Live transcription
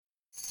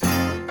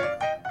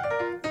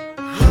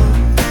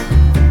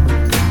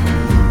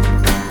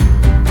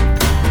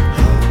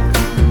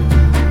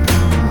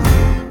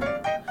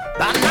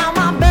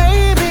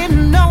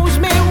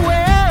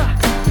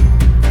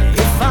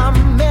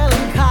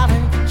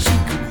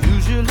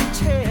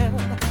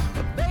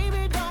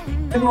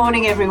Good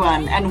morning,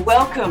 everyone, and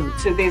welcome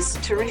to this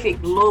terrific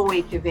Law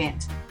Week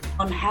event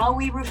on how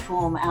we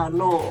reform our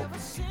law.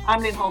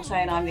 I'm Lynn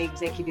Holtain, I'm the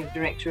Executive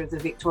Director of the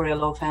Victoria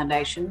Law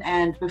Foundation,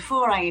 and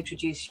before I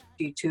introduce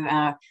you to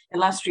our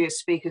illustrious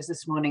speakers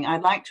this morning,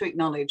 I'd like to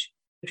acknowledge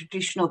the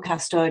traditional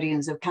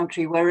custodians of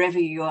country wherever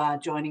you are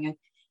joining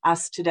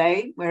us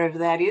today, wherever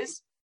that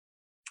is.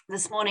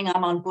 This morning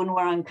I'm on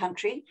Boonwurrung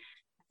country,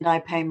 and I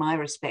pay my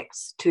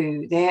respects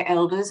to their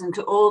elders and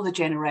to all the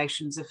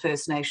generations of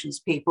First Nations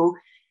people,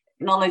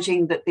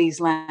 acknowledging that these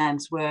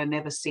lands were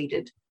never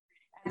ceded.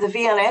 At the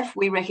VLF,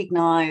 we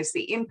recognise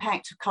the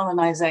impact of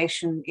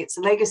colonisation, its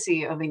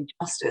legacy of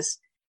injustice,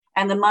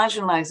 and the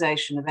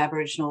marginalisation of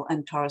Aboriginal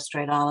and Torres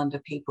Strait Islander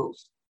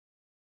peoples.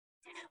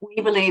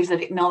 We believe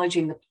that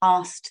acknowledging the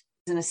past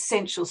is an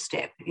essential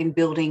step in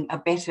building a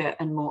better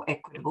and more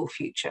equitable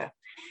future.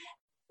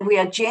 We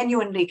are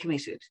genuinely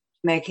committed to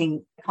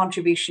making a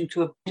contribution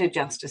to a better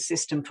justice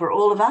system for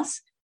all of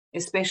us,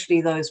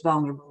 especially those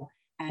vulnerable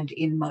and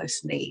in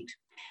most need.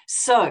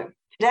 So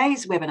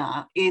today's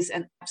webinar is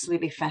an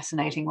absolutely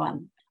fascinating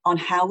one on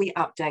how we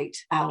update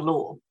our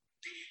law.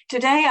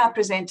 Today our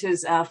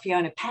presenters are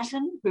Fiona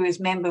Patten, who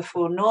is member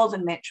for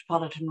Northern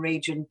Metropolitan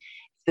Region,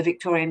 the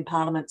Victorian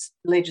Parliament's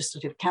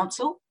Legislative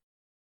Council,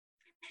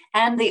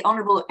 and the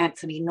Honourable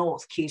Anthony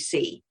North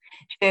QC,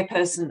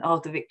 Chairperson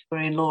of the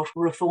Victorian Law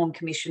Reform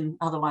Commission,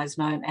 otherwise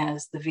known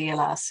as the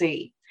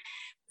VLRC.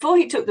 Before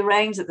he took the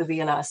reins at the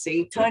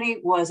VLRC, Tony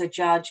was a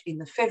judge in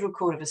the Federal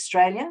Court of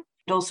Australia,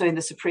 also in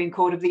the Supreme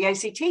Court of the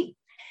ACT. He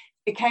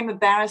became a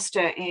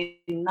barrister in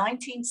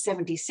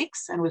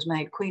 1976 and was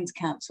made Queen's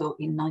Counsel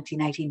in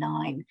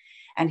 1989.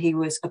 And he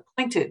was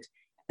appointed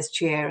as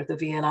chair of the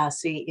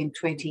VLRC in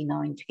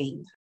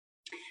 2019.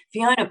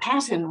 Fiona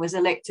Patten was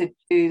elected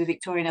to the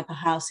Victorian Upper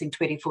House in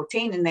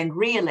 2014 and then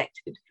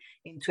re-elected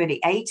in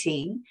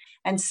 2018.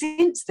 And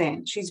since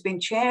then, she's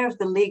been chair of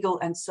the Legal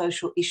and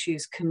Social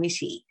Issues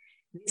Committee.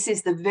 This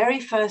is the very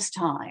first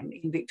time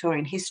in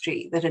Victorian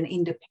history that an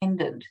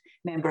independent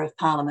Member of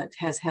Parliament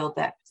has held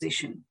that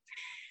position.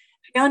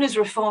 Fiona's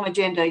reform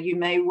agenda you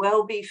may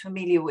well be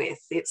familiar with.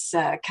 It's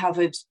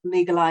covered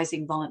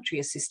legalising voluntary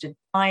assisted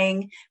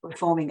dying,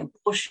 reforming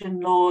abortion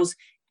laws,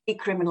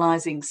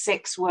 decriminalising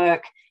sex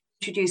work,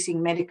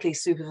 introducing medically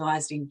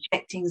supervised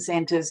injecting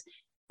centres,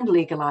 and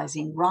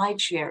legalising ride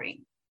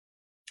sharing.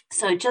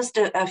 So just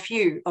a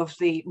few of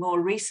the more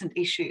recent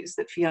issues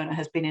that Fiona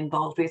has been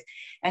involved with,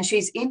 and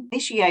she's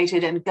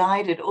initiated and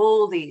guided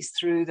all these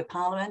through the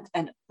Parliament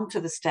and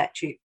onto the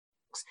statute.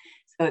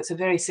 So it's a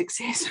very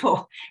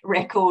successful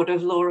record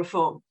of law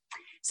reform.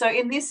 So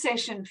in this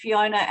session,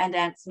 Fiona and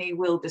Anthony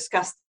will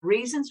discuss the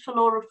reasons for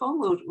law reform.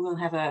 We'll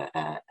have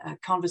a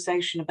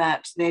conversation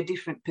about their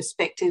different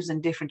perspectives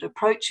and different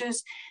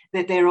approaches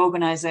that their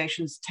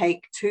organisations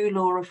take to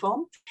law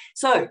reform.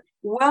 So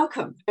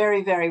welcome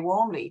very, very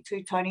warmly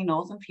to Tony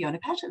North and Fiona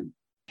Patten.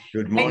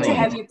 Good morning. Great to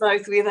have you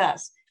both with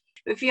us.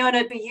 But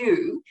Fiona, for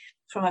you,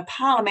 from a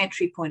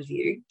parliamentary point of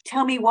view,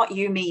 tell me what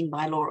you mean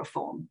by law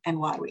reform and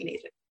why we need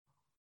it.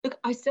 Look,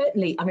 I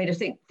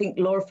think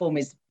law reform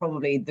is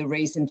probably the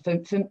reason for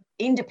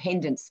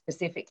independents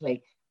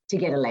specifically to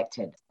get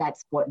elected.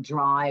 That's what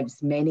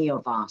drives many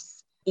of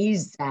us,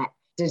 is that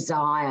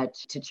desire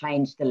to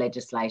change the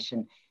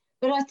legislation.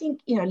 But I think,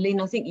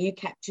 Lynn, I think you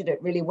captured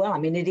it really well. I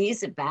mean, it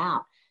is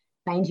about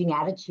changing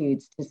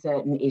attitudes to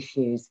certain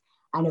issues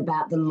and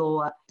about the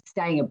law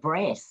staying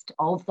abreast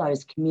of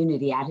those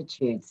community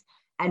attitudes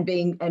and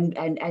being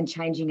and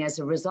changing as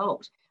a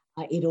result.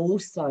 It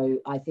also,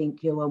 I think,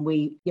 when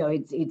we,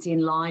 it's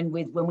in line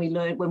with when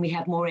we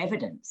have more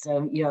evidence.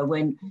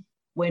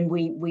 When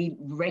we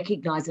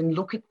recognise and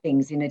look at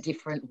things in a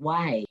different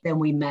way than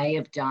we may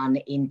have done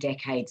in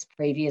decades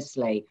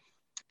previously.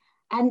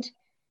 And,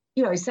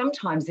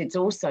 sometimes it's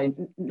also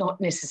not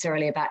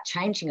necessarily about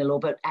changing a law,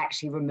 but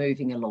actually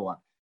removing a law.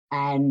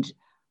 And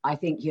I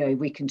think,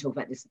 we can talk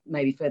about this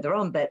maybe further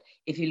on, but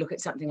if you look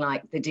at something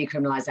like the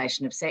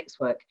decriminalisation of sex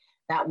work,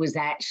 that was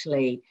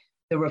actually,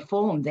 the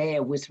reform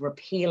there was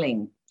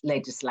repealing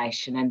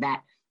legislation, and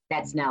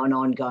that's now an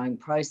ongoing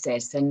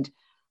process. And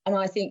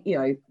I think,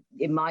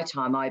 in my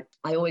time, I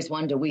always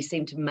wonder, we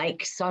seem to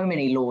make so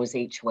many laws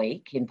each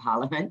week in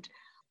Parliament.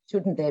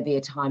 Shouldn't there be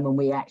a time when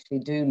we actually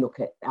do look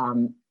at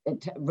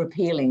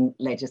repealing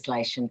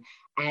legislation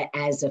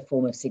as a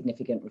form of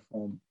significant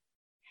reform?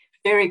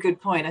 Very good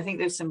point. I think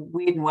there's some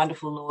weird and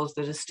wonderful laws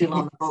that are still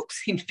on the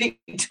books in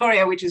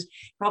Victoria, which is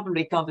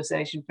probably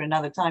conversation for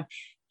another time.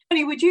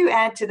 Tony, would you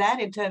add to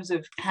that in terms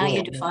of how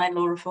you define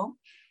law reform?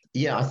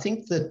 Yeah, I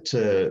think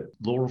that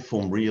law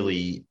reform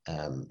really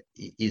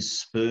is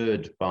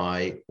spurred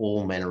by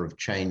all manner of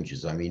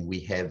changes. I mean, we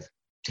have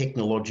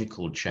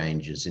technological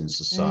changes in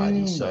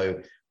society. So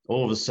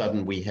all of a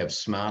sudden we have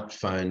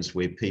smartphones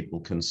where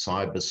people can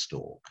cyber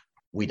stalk.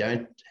 We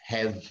don't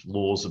have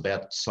laws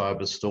about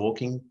cyber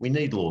stalking. We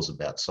need laws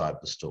about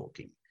cyber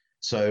stalking.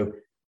 So,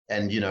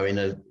 and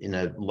in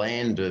a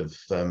land of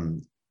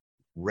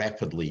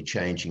rapidly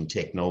changing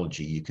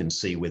technology, you can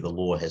see where the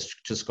law has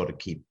just got to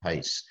keep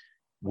pace.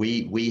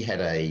 We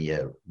had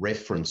a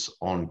reference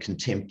on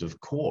contempt of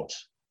court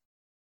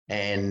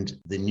And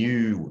the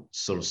new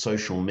sort of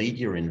social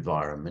media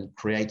environment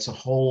creates a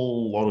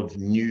whole lot of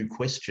new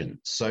questions.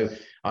 So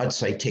I'd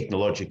say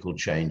technological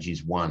change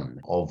is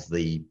one of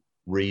the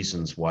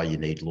reasons why you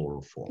need law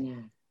reform. Yeah.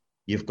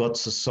 You've got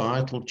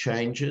societal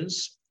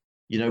changes.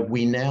 You know,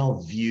 we now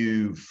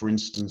view, for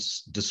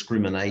instance,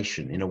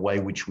 discrimination in a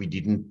way which we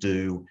didn't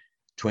do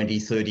 20,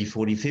 30,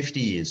 40, 50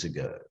 years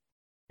ago.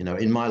 You know,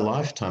 in my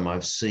lifetime,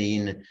 I've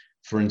seen,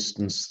 for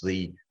instance,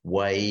 the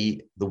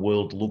way the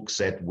world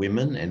looks at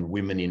women and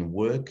women in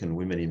work and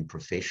women in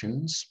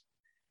professions.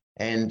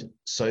 And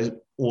so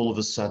all of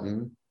a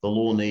sudden, the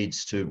law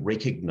needs to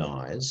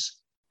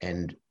recognise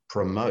and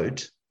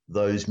promote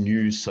those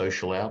new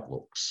social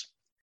outlooks.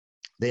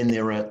 Then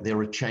there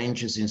are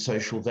changes in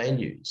social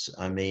values.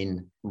 I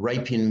mean,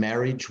 rape in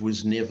marriage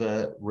was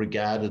never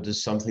regarded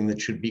as something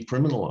that should be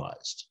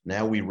criminalised.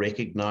 Now we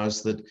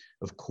recognise that,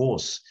 of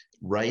course,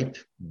 rape,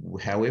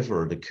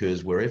 however it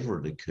occurs, wherever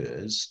it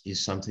occurs,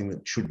 is something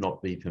that should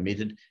not be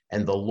permitted,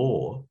 and the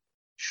law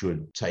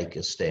should take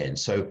a stand.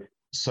 So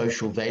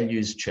social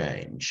values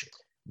change.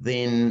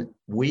 Then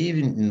we,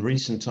 in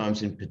recent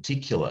times in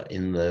particular,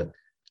 in the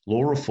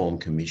Law Reform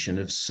Commission,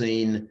 have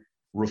seen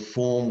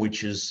reform which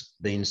has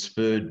been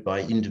spurred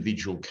by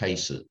individual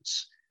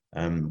cases.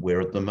 We're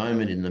at the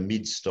moment in the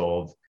midst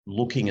of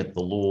looking at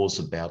the laws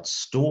about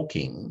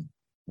stalking,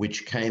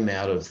 which came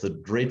out of the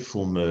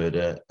dreadful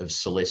murder of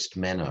Celeste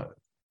Mano.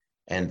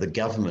 And the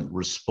government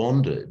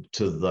responded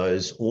to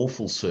those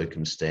awful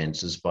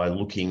circumstances by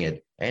looking at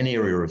an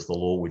area of the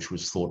law which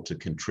was thought to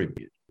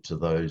contribute to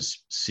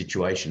those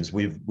situations.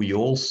 We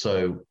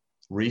also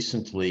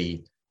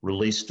recently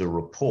released a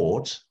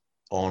report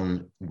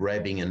on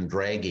grabbing and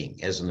dragging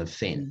as an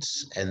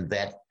offence. And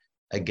that,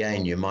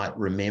 again, you might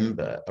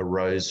remember,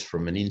 arose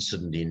from an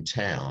incident in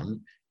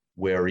town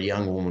where a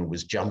young woman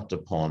was jumped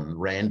upon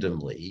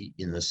randomly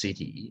in the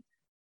city,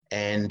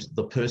 and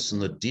the person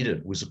that did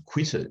it was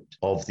acquitted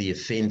of the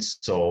offence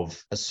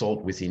of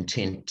assault with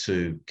intent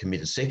to commit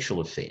a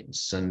sexual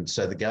offence. And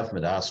so the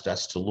government asked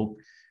us to look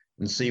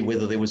and see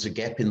whether there was a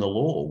gap in the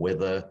law,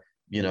 whether,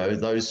 you know,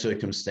 those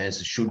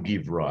circumstances should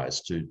give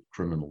rise to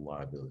criminal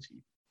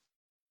liability.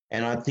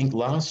 And I think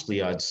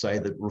lastly, I'd say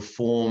that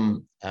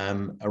reform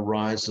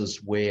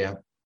arises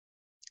where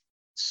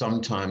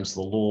sometimes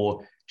the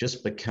law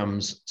just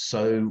becomes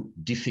so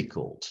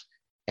difficult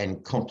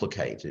and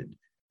complicated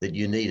that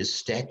you need a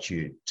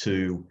statute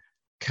to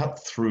cut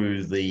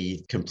through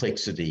the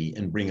complexity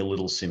and bring a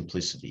little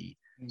simplicity.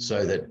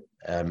 So that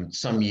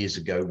some years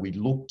ago, we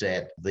looked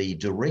at the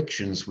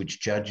directions which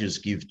judges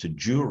give to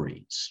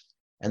juries,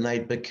 and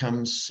they'd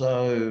become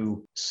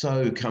so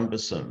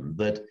cumbersome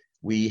that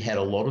we had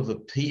a lot of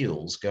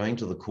appeals going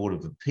to the Court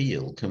of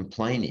Appeal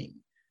complaining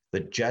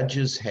that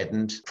judges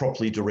hadn't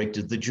properly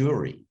directed the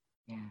jury.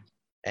 Yeah.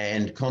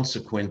 And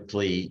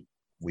consequently,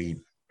 we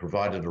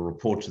provided a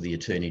report to the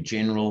Attorney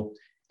General,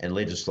 and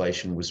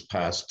legislation was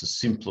passed to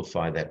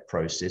simplify that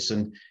process.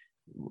 And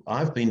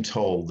I've been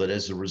told that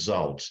as a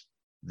result,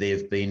 there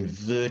have been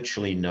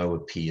virtually no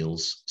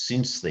appeals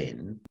since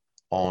then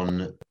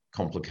on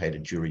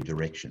complicated jury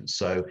directions.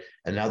 So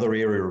another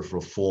area of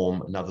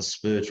reform, another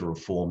spur to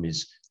reform,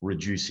 is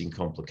reducing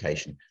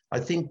complication. I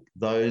think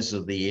those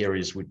are the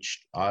areas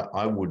which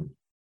I would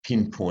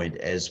pinpoint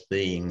as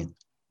being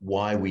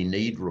why we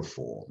need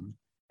reform,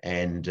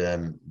 and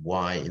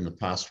why in the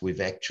past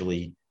we've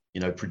actually,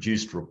 you know,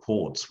 produced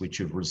reports which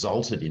have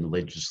resulted in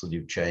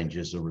legislative change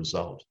as a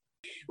result.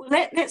 Well,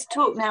 let's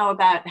talk now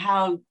about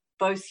how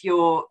both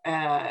your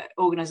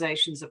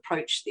organisations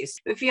approach this.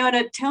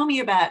 Fiona, tell me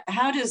about,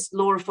 how does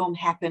law reform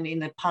happen in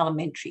the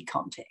parliamentary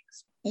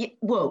context? Yeah,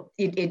 well,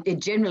 it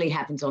generally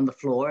happens on the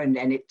floor, and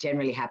it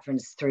generally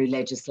happens through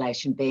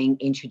legislation being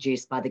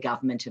introduced by the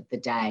government of the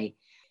day.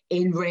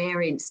 In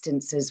rare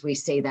instances, we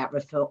see that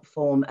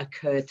reform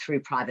occur through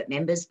private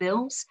members'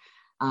 bills,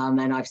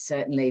 and I've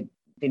certainly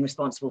been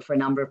responsible for a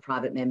number of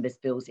private members'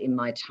 bills in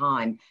my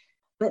time.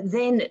 But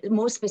then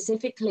more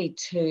specifically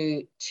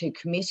to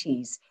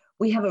committees,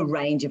 we have a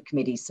range of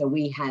committees. So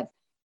we have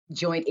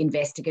joint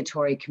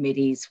investigatory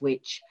committees,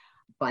 which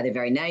by their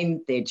very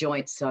name, they're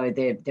joint. So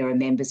there are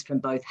members from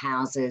both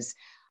houses.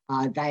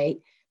 They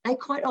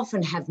quite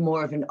often have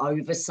more of an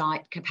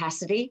oversight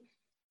capacity.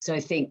 So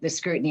think the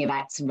Scrutiny of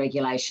Acts and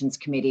Regulations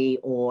Committee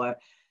or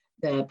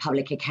the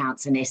Public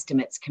Accounts and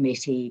Estimates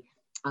Committee.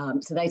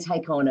 So they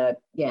take on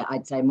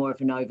I'd say more of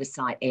an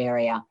oversight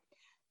area.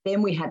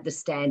 Then we have the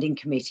standing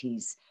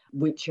committees,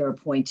 which are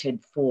appointed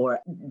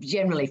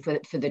generally for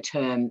the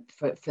term,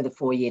 for the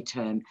 4-year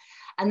term.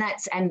 And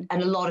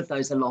a lot of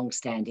those are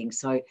long-standing.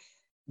 So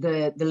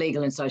the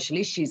Legal and Social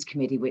Issues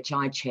Committee, which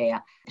I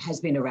chair, has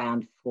been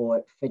around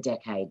for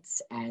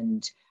decades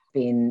and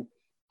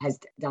has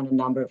done a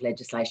number of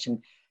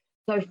legislation.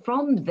 So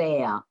from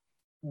there,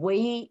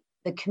 the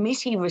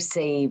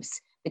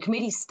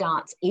committee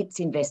starts its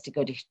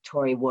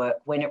investigatory work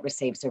when it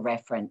receives a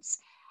reference.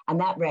 And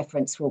that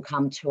reference will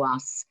come to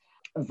us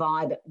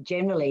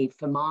generally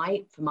for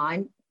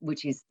mine,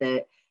 which is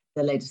the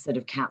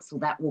Legislative Council,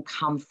 that will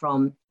come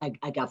from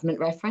a government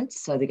reference.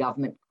 So the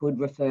government could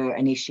refer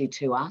an issue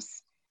to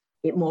us.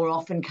 It more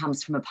often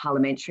comes from a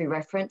parliamentary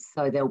reference.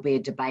 So there'll be a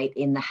debate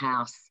in the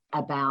House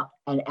about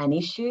an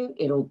issue.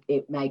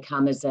 It may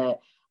come as a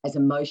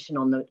motion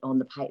on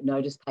the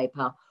notice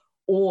paper,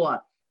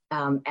 or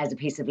as a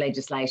piece of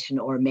legislation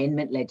or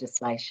amendment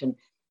legislation,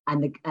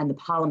 and the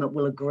Parliament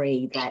will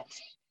agree that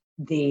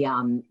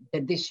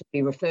that this should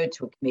be referred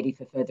to a committee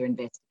for further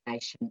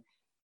investigation.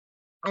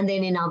 And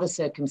then in other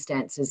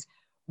circumstances,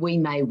 we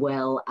may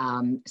well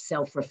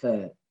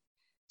self-refer.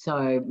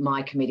 So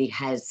my committee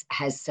has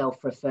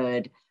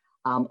self-referred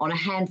on a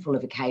handful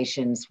of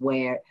occasions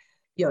where,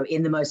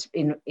 in the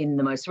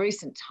most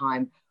recent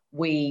time,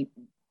 we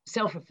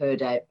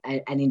self-referred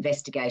an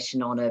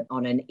investigation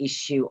on an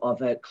issue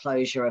of a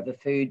closure of a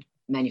food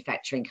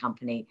manufacturing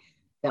company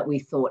that we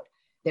thought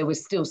there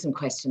was still some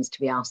questions to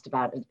be asked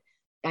about.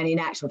 And in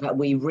actual fact,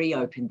 we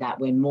reopened that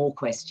when more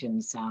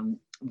questions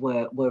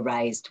were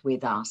raised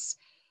with us.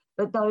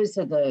 But those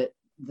are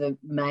the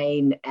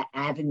main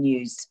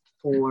avenues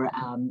for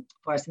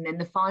us. And then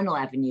the final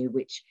avenue,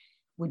 which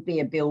would be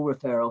a bill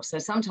referral. So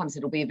sometimes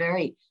it'll be a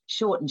very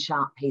short and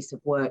sharp piece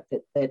of work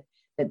that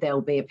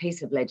there'll be a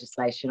piece of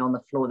legislation on the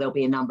floor. There'll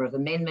be a number of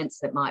amendments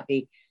that might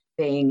be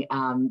being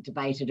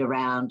debated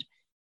around,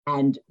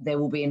 and there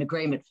will be an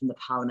agreement from the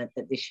Parliament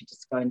that this should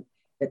just go and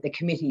that the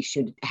committee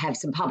should have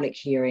some public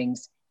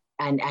hearings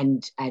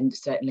and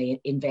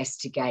certainly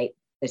investigate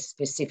the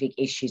specific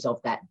issues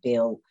of that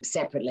bill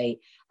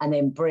separately, and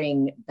then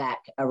bring back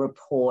a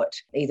report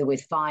either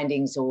with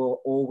findings or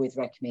with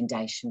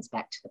recommendations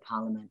back to the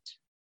Parliament.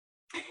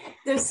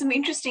 There's some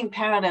interesting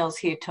parallels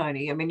here,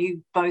 Toni. I mean,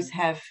 you both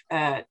have,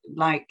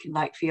 like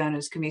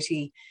Fiona's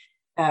committee,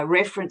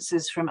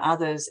 references from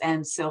others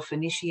and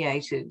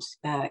self-initiated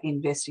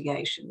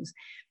investigations.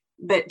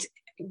 But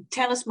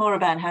tell us more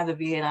about how the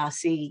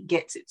VLRC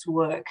gets its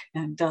work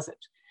and does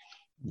it.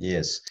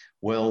 Yes.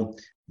 Well,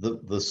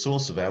 the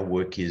source of our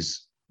work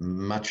is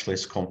much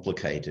less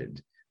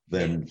complicated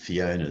than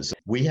Fiona's.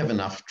 We have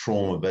enough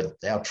trauma, but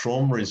our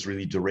trauma is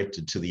really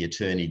directed to the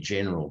Attorney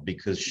General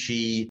because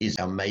she is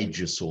our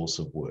major source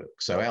of work.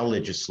 So our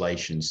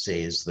legislation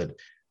says that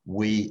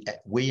we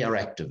are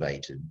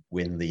activated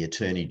when the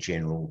Attorney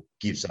General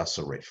gives us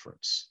a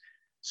reference.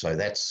 So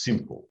that's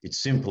simple.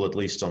 It's simple, at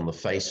least on the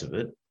face of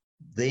it.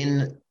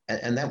 Then,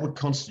 and that would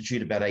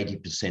constitute about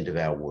 80% of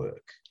our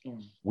work.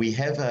 Mm. We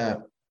have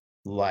a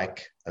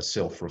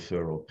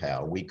self-referral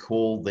power. We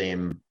call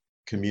them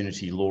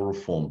community law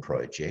reform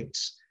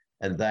projects,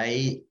 and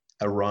they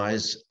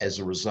arise as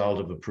a result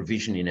of a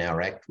provision in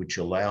our Act which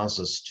allows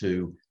us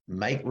to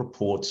make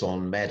reports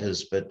on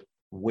matters, but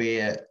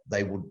where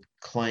they would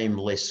claim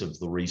less of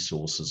the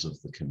resources of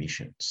the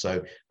Commission.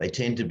 So they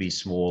tend to be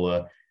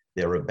smaller.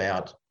 They're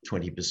about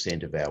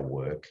 20% of our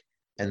work,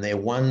 and they're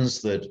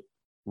ones that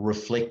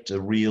reflect a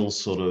real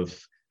sort of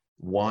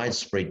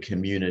widespread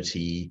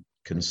community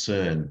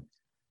concern.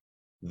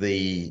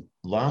 The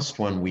last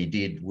one we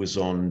did was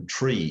on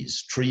tree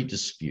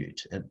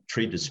disputes in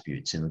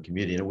the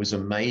community. And it was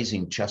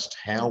amazing just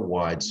how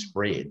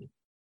widespread,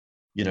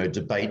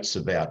 debates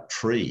about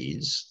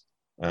trees,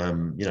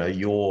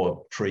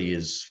 your tree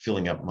is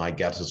filling up my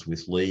gutters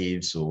with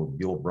leaves, or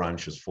your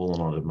branch has fallen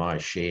onto my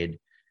shed,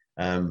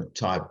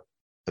 type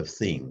of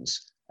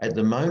things. At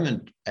the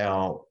moment,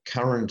 our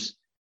current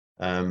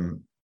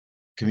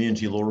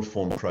community law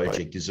reform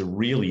project is a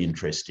really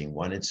interesting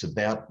one. It's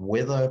about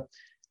whether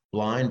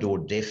blind or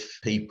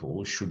deaf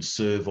people should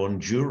serve on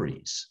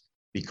juries,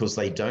 because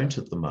they don't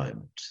at the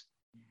moment.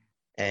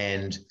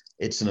 And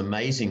it's an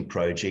amazing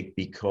project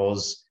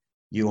because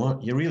you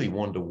really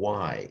wonder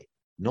why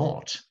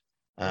not.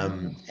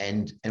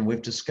 And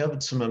we've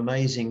discovered some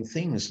amazing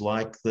things,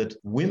 like that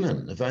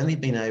women have only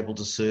been able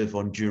to serve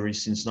on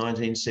juries since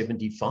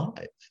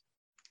 1975.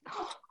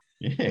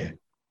 Yeah.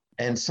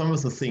 And some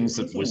of the things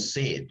that were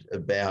said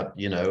about,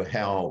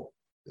 how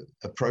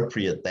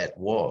appropriate that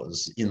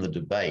was in the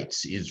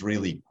debates is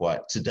really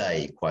quite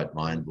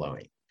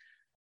mind-blowing.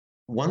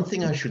 One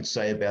thing I should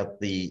say about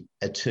the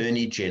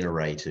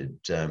attorney-generated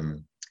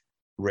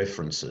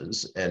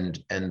references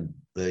and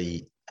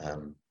the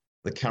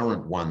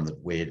current one that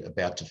we're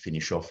about to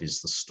finish off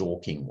is the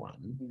stalking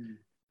one.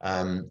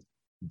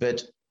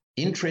 But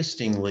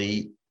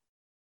interestingly,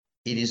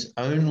 it is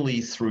only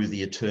through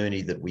the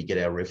attorney that we get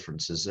our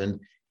references. And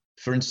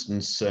for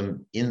instance,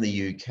 in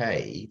the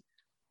UK,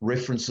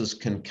 references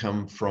can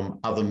come from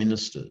other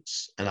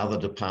ministers and other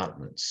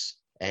departments,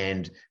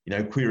 and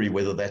query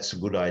whether that's a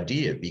good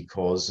idea,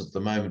 because at the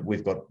moment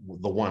we've got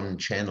the one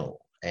channel,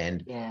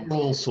 and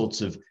all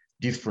sorts of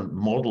different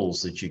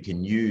models that you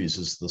can use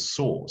as the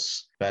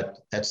source, but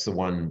that's the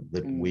one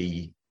that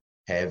we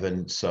have.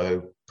 And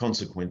so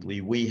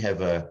consequently we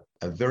have a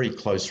very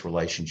close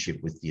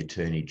relationship with the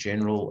Attorney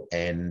General,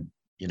 and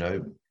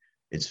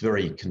it's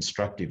very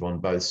constructive on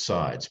both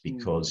sides,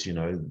 because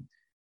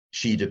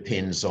she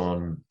depends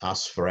on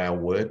us for our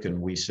work, and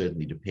we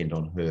certainly depend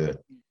on her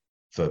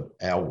for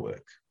our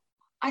work.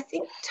 I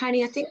think,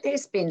 Toni,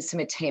 there's been some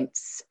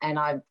attempts, and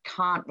I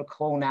can't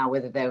recall now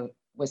whether they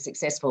were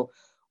successful,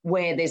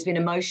 where there's been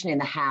a motion in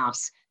the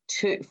House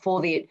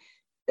for the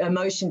a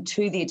motion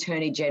to the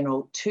Attorney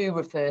General to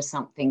refer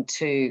something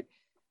to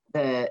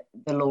the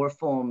Law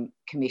Reform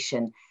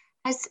Commission.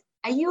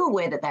 Are you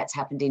aware that that's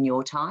happened in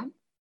your time?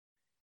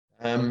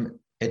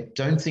 I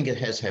don't think it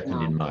has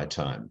happened in my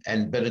time,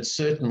 but it's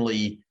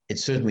certainly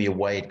a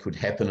way it could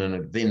happen, and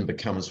it then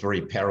becomes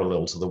very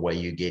parallel to the way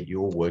you get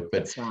your work.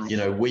 But right. You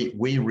know,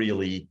 we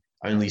really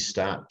only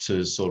start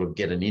to sort of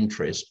get an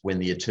interest when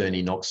the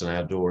attorney knocks on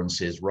our door and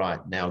says, "Right,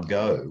 now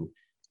go."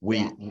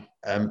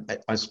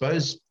 I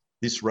suppose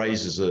this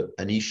raises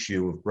an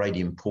issue of great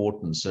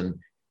importance, and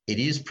it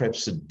is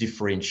perhaps a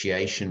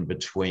differentiation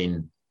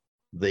between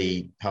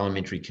the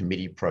parliamentary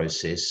committee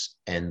process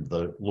and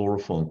the Law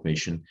Reform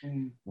Commission.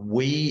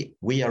 We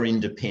are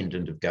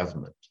independent of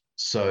government.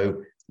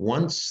 So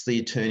once the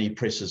attorney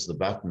presses the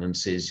button and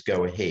says,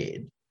 "Go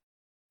ahead,"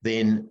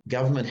 then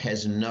government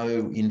has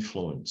no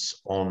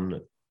influence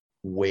on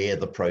where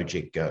the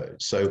project goes.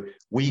 So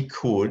we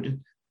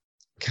could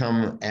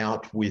come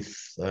out with,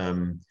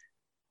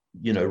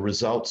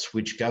 results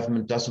which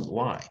government doesn't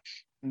like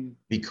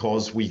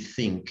because we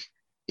think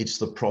it's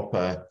the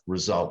proper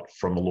result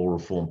from a law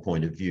reform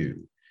point of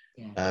view.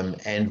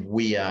 And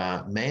we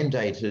are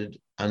mandated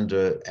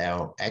under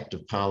our Act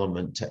of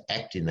Parliament to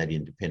act in that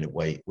independent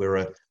way. We're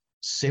a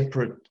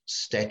separate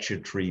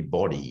statutory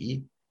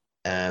body,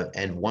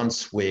 and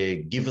once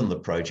we're given the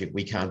project,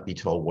 we can't be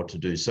told what to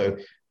do. So,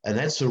 and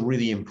that's a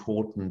really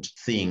important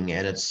thing,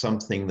 and it's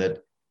something that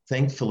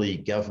thankfully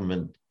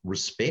government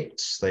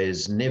respects.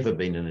 There's never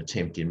been an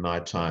attempt in my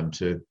time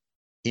to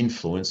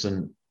influence,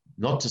 and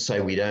not to say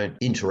we don't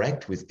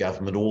interact with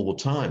government all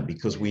the time,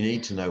 because we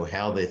need to know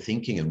how they're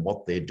thinking and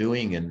what they're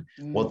doing and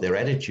what their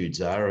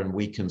attitudes are, and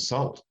we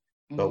consult.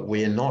 But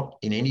we're not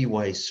in any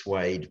way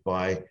swayed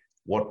by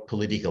what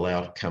political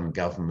outcome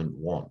government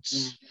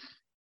wants.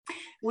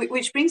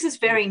 Which brings us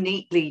very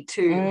neatly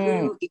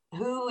to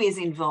who is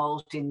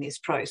involved in this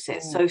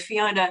process. So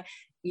Fiona,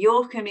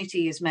 your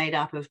committee is made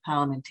up of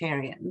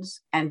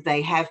parliamentarians and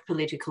they have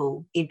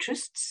political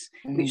interests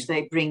which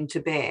they bring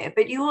to bear,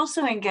 but you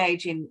also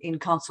engage in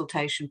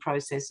consultation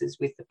processes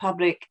with the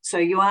public. So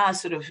you are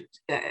sort of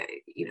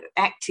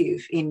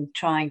active in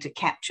trying to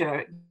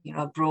capture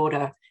a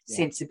broader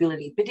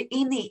sensibility. But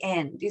in the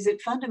end, is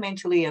it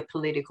fundamentally a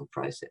political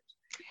process?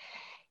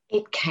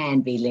 It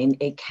can be, Lynn.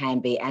 It can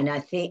be, and I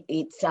think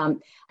it's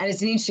and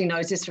it's an interesting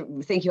note. Just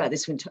thinking about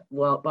this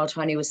while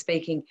Tony was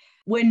speaking,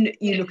 when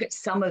you look at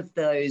some of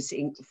those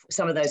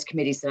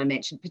committees that I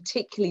mentioned,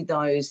 particularly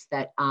those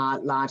that are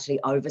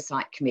largely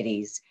oversight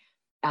committees,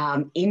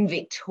 in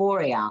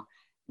Victoria,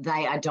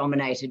 they are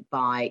dominated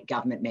by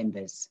government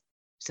members.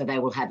 So they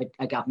will have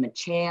a government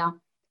chair,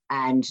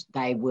 and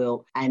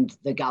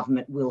the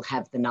government will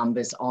have the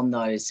numbers on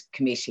those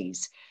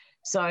committees.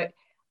 So.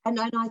 And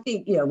I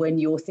think, when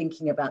you're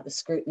thinking about the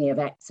scrutiny of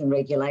acts and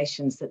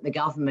regulations that the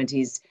government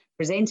is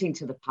presenting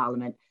to the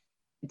Parliament,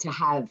 to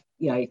have,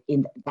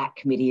 in that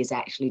committee is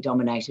actually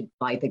dominated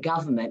by the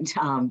government,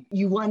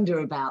 you wonder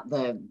about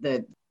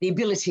the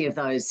ability of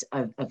those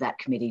of that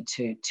committee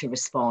to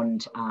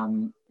respond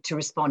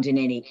in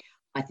any,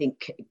 I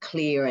think,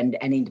 clear and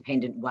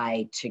independent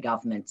way to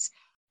governments.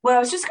 Well, I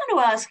was just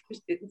going to ask,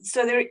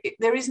 so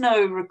there is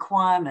no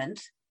requirement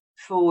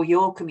for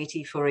your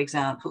committee, for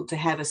example, to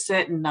have a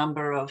certain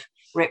number of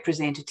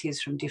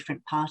representatives from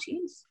different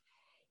parties?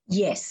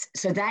 Yes,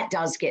 so that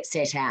does get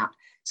set out.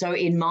 So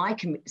in my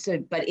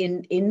but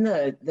in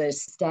the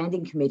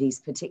standing committees,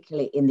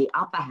 particularly in the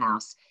upper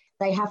house,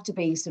 they have to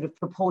be sort of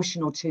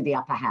proportional to the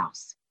upper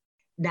house.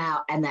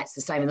 Now, and that's the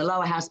same in the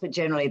lower house, but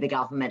generally the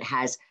government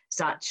has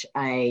such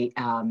a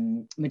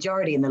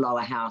majority in the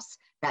lower house.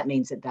 That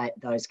means that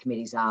those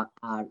committees are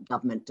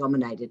government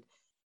dominated.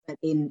 But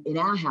in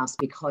our house,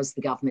 because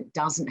the government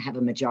doesn't have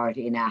a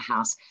majority in our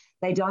house,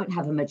 they don't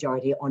have a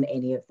majority on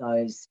any of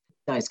those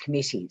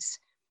committees.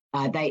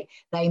 They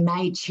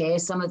may chair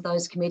some of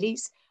those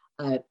committees.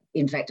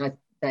 In fact,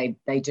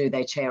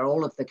 they chair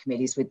all of the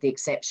committees with the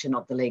exception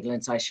of the Legal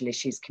and Social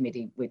Issues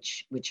Committee,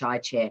 which I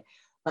chair.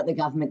 But the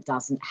government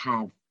doesn't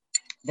have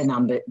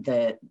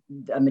the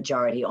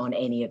majority on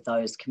any of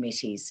those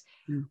committees,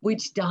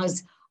 which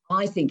does,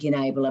 I think,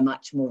 enable a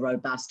much more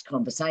robust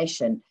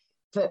conversation.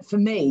 For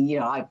me,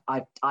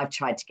 I've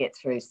tried to get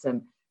through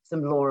some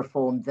law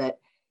reform that,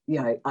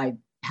 I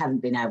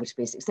haven't been able to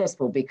be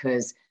successful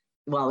because,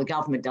 while the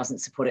government doesn't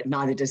support it,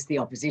 neither does the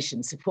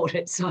opposition support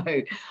it. So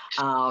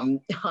I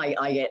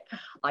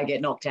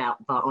get knocked out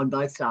on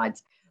both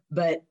sides.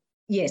 But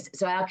yes,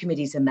 so our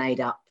committees are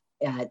made up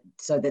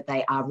so that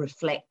they are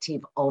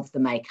reflective of the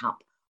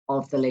makeup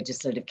of the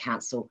Legislative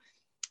Council.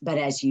 But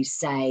as you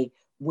say,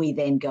 we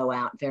then go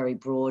out very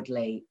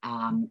broadly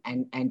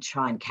and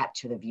try and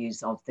capture the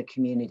views of the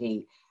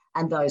community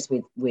and those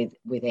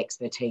with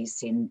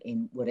expertise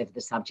in whatever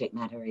the subject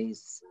matter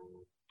is.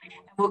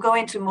 We'll go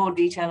into more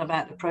detail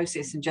about the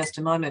process in just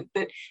a moment.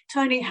 But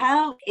Tony,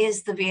 how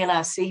is the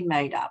VLRC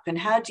made up, and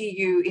how do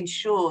you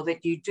ensure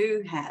that you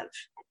do have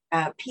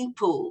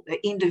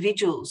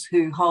individuals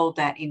who hold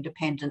that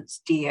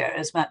independence dear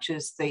as much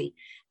as the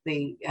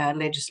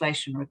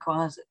legislation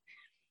requires it?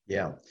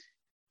 Yeah.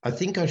 I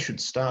think I should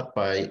start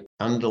by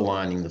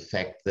underlining the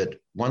fact that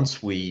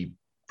once we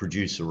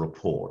produce a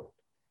report,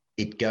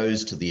 it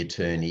goes to the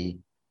attorney.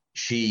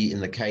 She, in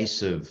the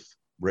case of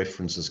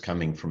references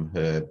coming from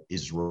her,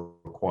 is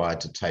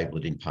required to table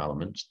it in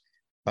Parliament.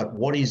 But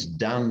what is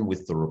done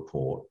with the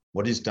report,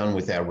 what is done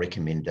with our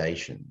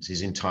recommendations,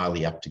 is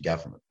entirely up to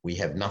government. We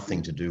have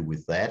nothing to do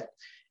with that.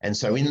 And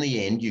so in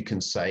the end, you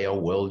can say, oh,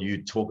 well,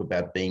 you talk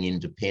about being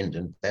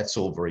independent. That's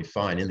all very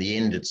fine. In the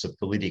end, it's a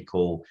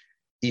political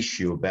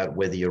issue about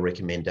whether your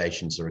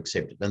recommendations are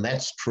accepted. And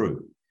that's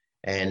true.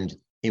 And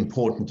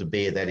important to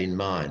bear that in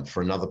mind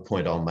for another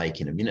point I'll make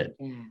in a minute.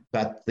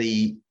 But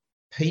the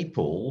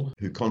people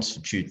who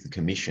constitute the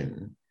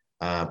commission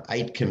are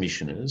 8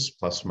 commissioners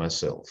plus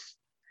myself.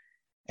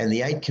 And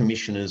the 8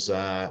 commissioners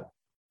are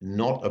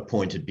not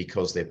appointed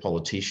because they're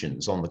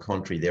politicians. On the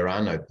contrary, there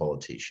are no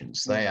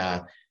politicians. They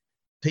are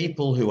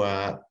people who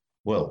are,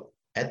 well,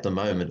 at the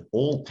moment,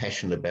 all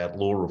passionate about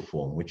law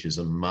reform, which is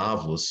a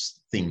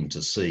marvellous thing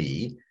to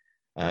see.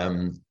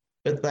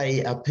 But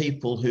they are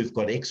people who've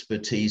got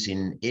expertise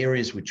in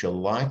areas which are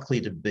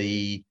likely to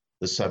be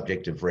the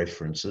subject of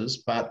references,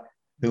 but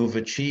who have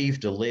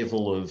achieved a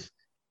level of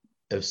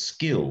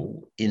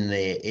skill in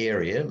their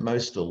area.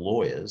 Most are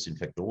lawyers, in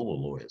fact, all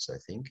are lawyers, I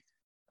think,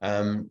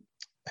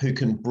 who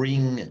can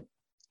bring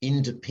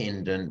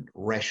independent,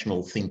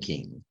 rational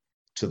thinking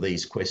to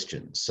these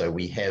questions. So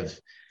we have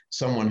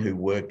someone who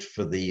worked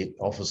for the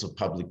Office of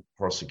Public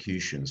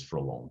Prosecutions for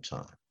a long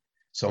time,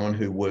 someone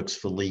who works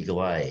for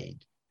legal aid,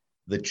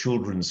 the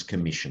Children's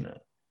Commissioner,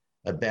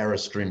 a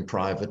barrister in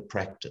private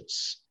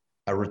practice,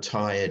 a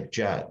retired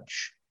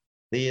judge.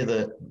 They're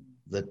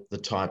the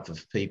type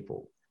of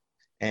people.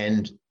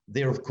 And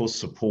they're, of course,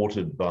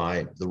 supported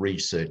by the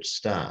research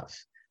staff.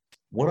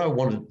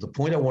 The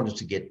point I wanted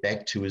to get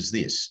back to is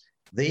this.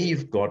 There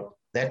you've got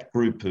that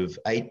group of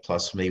 8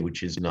 plus me,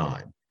 which is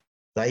 9.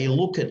 They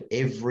look at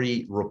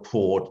every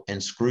report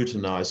and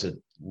scrutinise it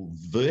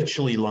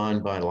virtually line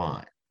by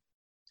line.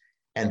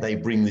 And they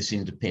bring this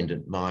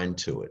independent mind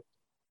to it.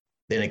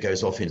 Then it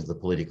goes off into the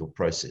political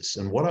process.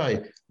 And what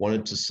I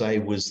wanted to say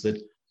was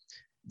that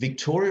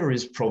Victoria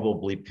is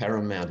probably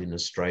paramount in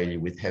Australia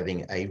with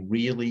having a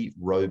really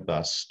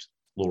robust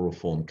law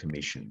reform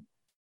commission.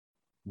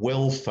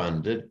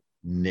 Well-funded,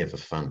 never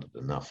funded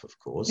enough, of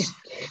course,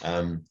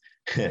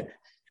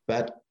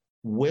 but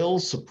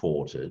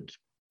well-supported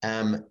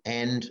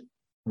and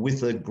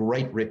with a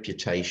great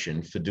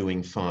reputation for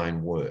doing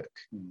fine work.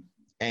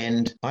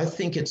 And I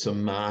think it's a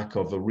mark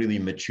of a really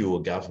mature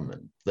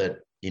government that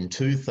in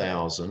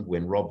 2000,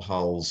 when Rob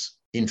Hulls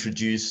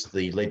introduced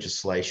the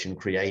legislation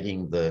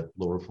creating the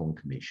Law Reform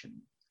Commission,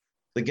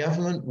 the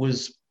government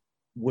was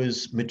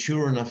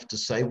mature enough to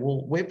say,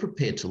 well, we're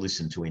prepared to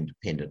listen to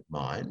independent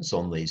minds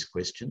on these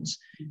questions.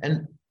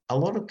 And a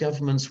lot of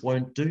governments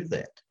won't do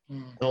that.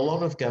 And a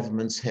lot of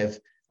governments have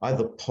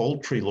either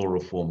paltry law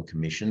reform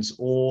commissions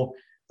or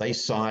they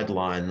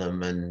sideline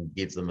them and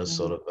give them a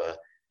sort of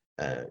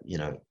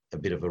a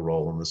bit of a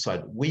role on the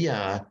side. We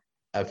are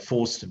a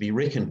force to be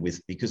reckoned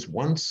with because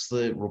once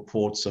the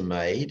reports are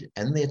made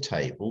and they're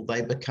tabled,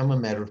 they become a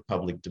matter of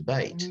public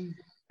debate.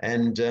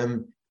 And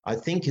I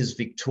think as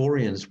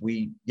Victorians,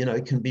 we,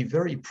 can be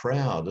very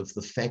proud of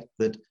the fact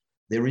that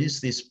there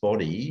is this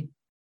body,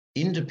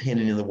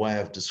 independent in the way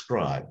I've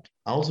described.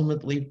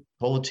 Ultimately,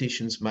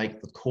 politicians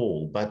make the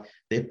call, but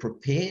they're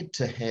prepared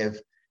to have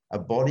a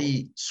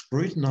body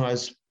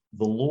scrutinise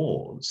the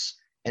laws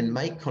and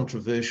make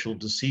controversial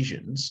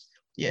decisions.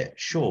 Yeah,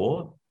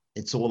 sure,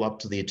 it's all up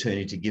to the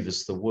attorney to give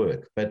us the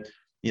work, but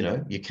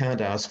you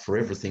can't ask for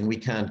everything. We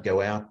can't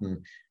go out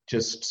and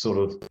just sort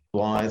of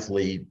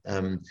blithely,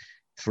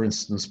 for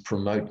instance,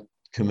 promote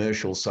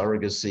commercial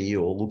surrogacy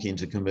or look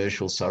into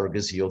commercial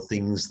surrogacy or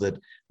things that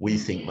we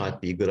think might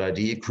be a good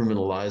idea,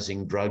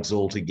 criminalising drugs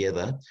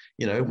altogether.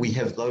 We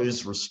have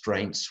those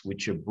restraints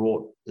which are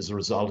brought as a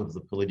result of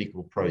the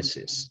political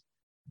process.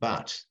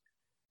 But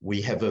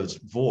we have a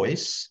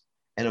voice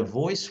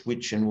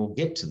which, and we'll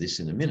get to this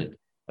in a minute,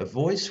 a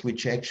voice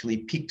which actually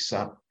picks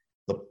up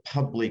the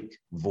public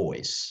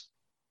voice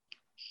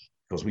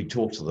because we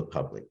talk to the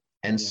public.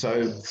 And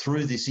so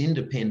through this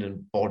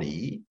independent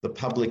body, the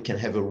public can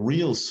have a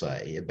real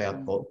say about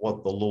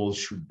what the laws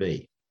should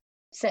be.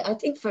 So I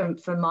think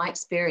from my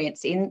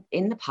experience in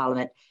the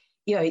Parliament,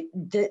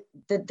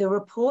 the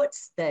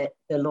reports that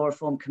the Law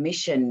Reform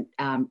Commission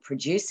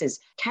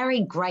produces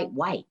carry great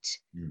weight.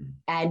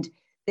 And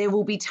there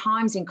will be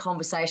times in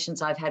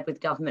conversations I've had with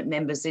government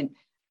members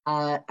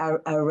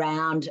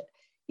around,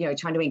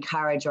 trying to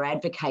encourage or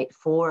advocate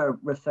for a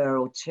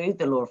referral to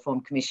the Law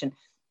Reform Commission.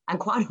 And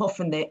quite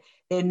often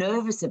they're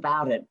nervous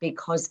about it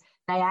because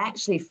they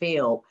actually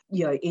feel,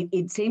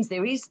 it seems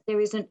there is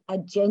a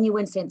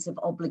genuine sense of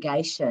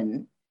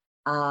obligation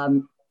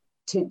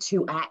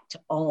to act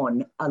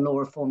on a Law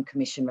Reform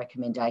Commission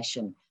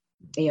recommendation.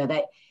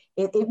 That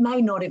it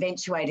may not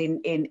eventuate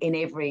in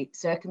every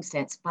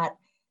circumstance, but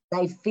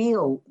they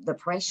feel the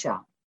pressure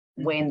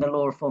when the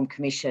Law Reform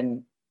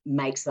Commission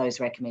makes those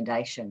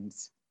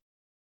recommendations.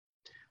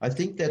 I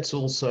think that's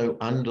also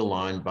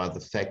underlined by the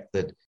fact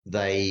that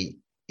they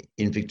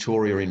in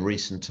Victoria in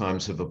recent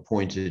times have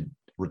appointed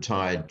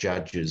retired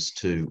judges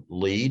to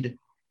lead.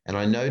 And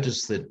I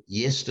noticed that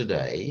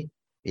yesterday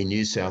in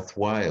New South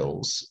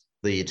Wales,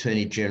 the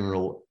Attorney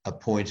General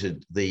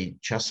appointed the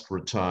just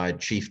retired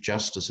Chief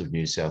Justice of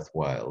New South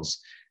Wales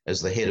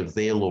as the head of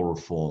their Law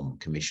Reform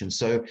Commission.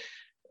 So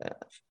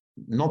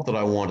not that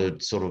I want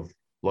to sort of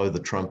blow the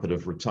trumpet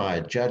of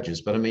retired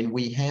judges, but I mean,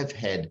 we have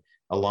had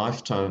a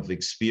lifetime of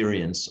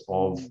experience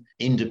of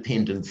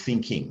independent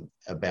thinking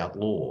about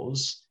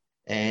laws.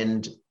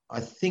 And I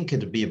think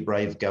it'd be a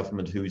brave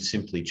government who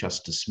simply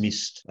just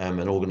dismissed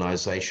an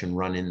organisation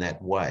run in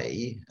that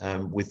way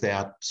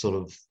without sort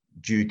of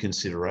due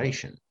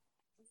consideration.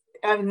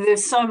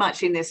 There's so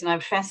much in this, and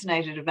I'm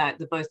fascinated about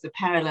both the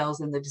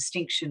parallels and the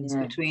distinctions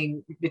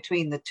between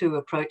the two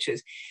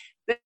approaches.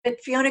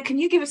 But Fiona, can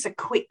you give us a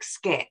quick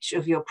sketch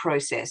of your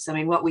process? I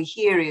mean, what we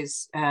hear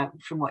is,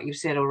 from what you've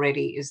said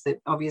already, is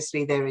that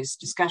obviously there is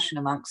discussion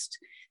amongst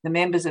the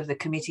members of the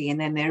committee,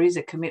 and then there is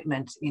a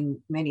commitment in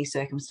many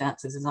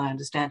circumstances, as I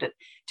understand it,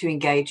 to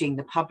engaging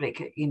the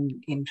public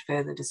in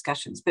further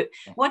discussions. But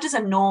what does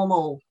a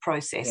normal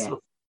process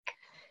look like,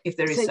 if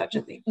there is such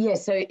a thing? Yeah,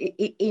 so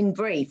in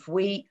brief,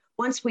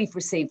 once we've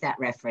received that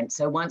reference,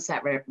 so once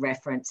that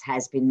reference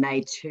has been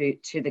made to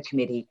the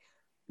committee,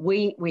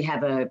 we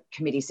have a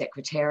committee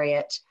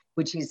secretariat,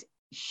 which is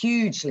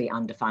hugely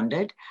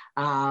underfunded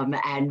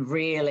and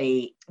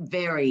really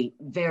very,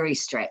 very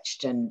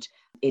stretched. And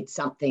it's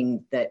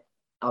something that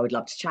I would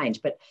love to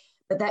change. But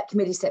that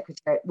committee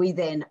secretariat, we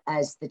then,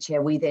 as the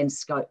chair, we then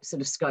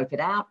scope it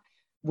out.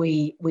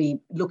 We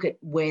look at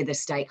where the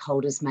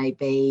stakeholders may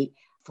be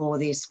for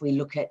this. We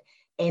look at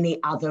any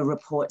other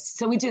reports.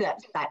 So we do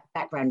that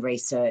background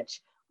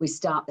research. We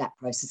start that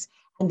process.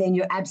 And then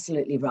you're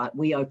absolutely right.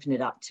 We open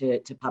it up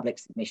to public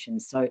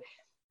submissions. So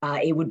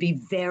it would be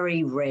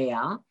very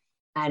rare,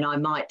 and I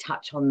might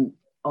touch on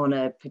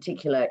a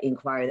particular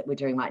inquiry that we're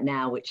doing right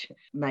now, which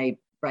may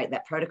break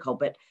that protocol,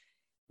 but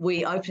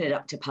we open it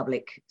up to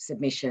public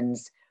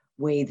submissions.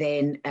 We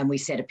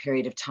set a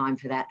period of time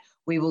for that.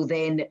 We will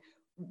then,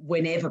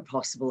 whenever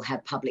possible,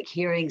 have public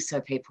hearings so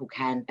people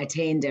can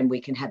attend, and we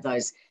can have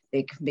those,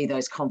 there can be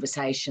those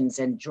conversations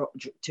and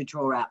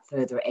draw out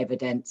further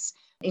evidence.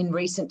 In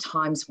recent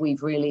times,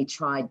 we've really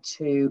tried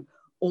to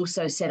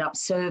also set up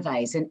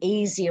surveys and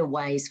easier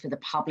ways for the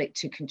public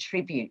to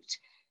contribute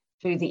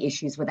to the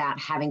issues without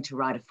having to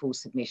write a full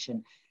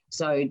submission.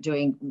 So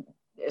doing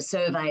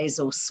surveys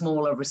or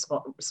smaller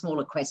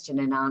question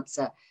and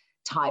answer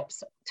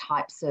types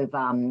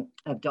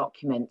of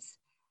documents.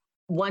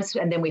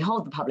 And then we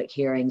hold the public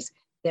hearings,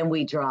 then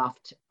we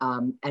draft,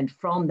 and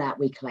from that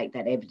we collect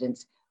that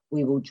evidence.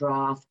 We will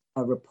draft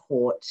a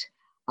report,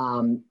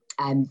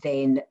 and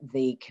then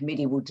the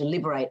committee will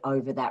deliberate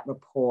over that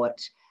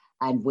report,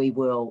 and we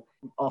will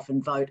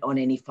often vote on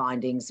any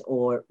findings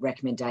or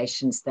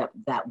recommendations that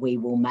we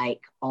will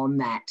make on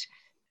that.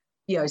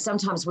 You know,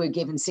 sometimes we're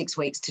given 6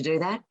 weeks to do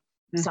that.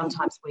 Mm-hmm.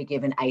 Sometimes we're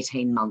given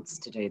 18 months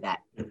to do that.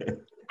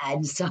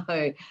 And so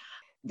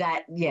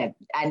that,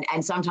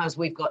 and sometimes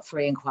we've got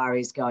 3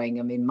 inquiries going.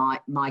 I mean,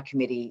 my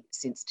committee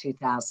since the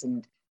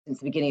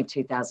beginning of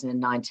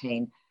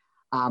 2019,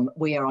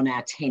 we are on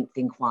our 10th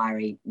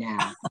inquiry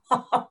now.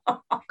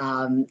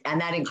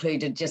 And that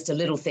included just a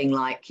little thing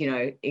like,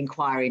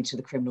 inquiry into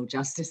the criminal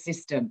justice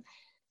system.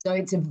 So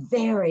it's a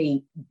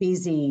very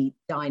busy,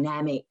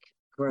 dynamic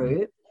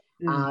group.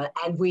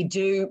 And we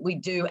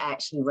do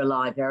actually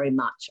rely very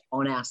much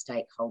on our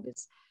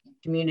stakeholders,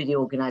 community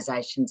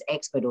organisations,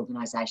 expert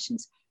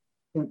organisations,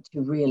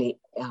 to really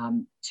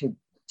to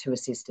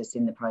assist us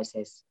in the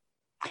process.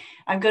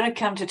 I'm going to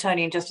come to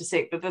Tony in just a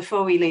sec, but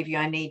before we leave you,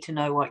 I need to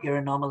know what your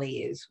anomaly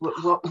is.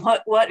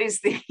 What is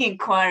the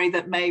inquiry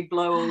that may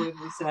blow all of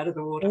this out of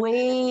the water?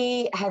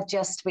 We've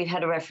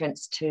had a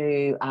reference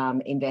to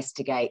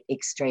investigate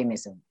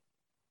extremism.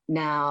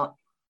 Now,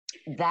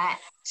 that,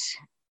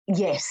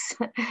 yes.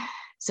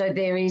 So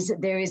there is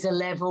a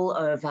level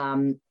of,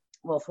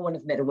 well, for want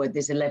of a better word,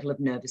 there's a level of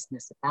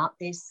nervousness about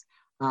this.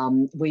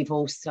 We've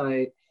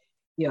also,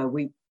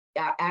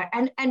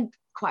 and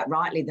quite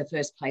rightly, the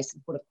first place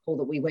of call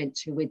that we went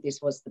to with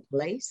this was the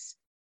police,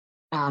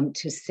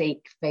 to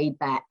seek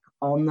feedback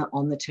on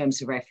the terms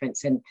of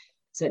reference, and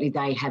certainly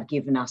they have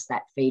given us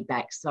that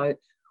feedback. So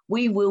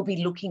we will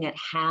be looking at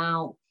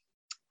how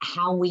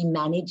we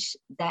manage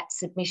that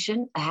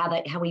submission,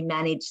 how we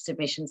manage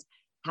submissions,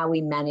 how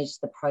we manage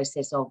the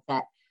process of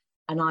that.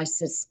 And I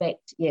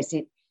suspect, yes,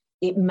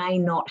 it may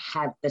not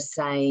have the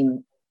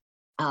same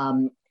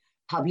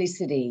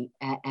publicity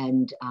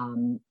and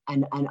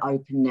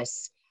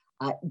openness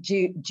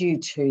due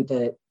to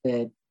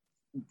the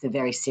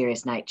very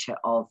serious nature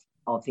of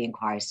the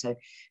inquiry. So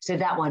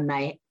that one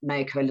may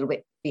occur a little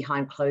bit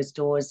behind closed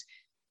doors.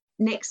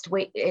 Next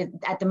week,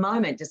 at the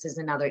moment, just as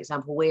another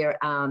example, we're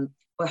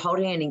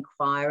holding an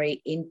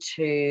inquiry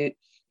into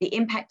the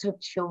impact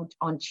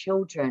on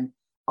children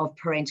of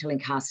parental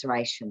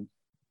incarceration.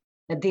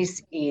 Now,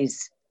 this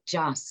is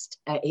just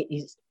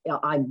it's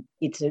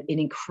an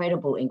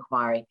incredible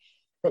inquiry.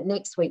 But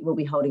next week we'll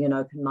be holding an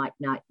open mic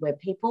night where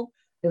people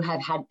who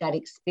have had that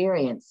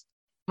experience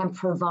can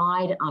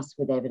provide us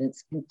with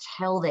evidence, can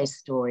tell their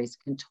stories,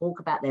 can talk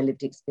about their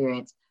lived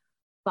experience,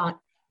 but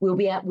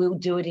we'll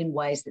do it in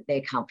ways that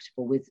they're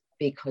comfortable with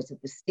because of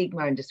the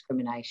stigma and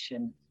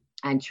discrimination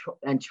and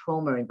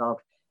trauma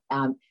involved.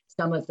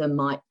 Some of them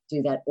might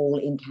do that all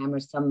in camera.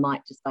 Some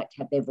might just like to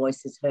have their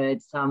voices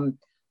heard. Some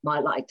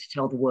might like to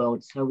tell the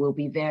world. So we'll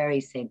be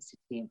very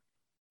sensitive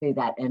to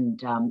that,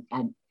 and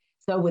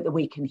so that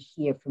we can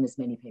hear from as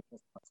many people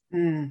as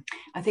possible.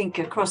 I think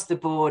across the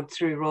board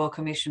through Royal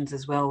Commissions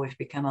as well, we've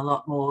become a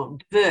lot more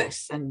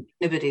diverse and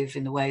innovative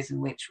in the ways in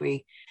which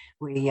we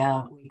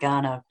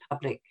garner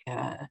public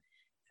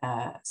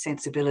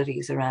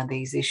sensibilities around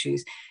these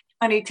issues.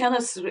 Tony, tell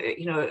us,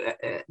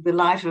 the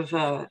life of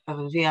a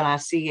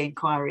VLRC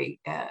inquiry,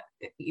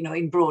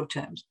 in broad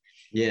terms.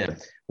 Yeah,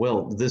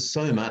 well, there's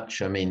so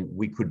much. I mean,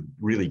 we could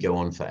really go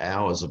on for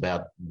hours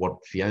about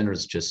what Fiona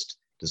has just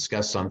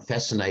discussed. I'm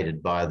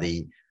fascinated by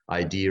the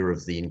idea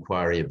of the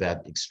inquiry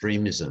about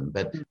extremism,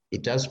 but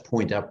it does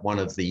point up one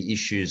of the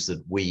issues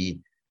that we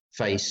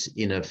face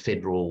in a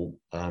federal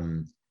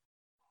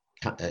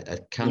a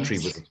country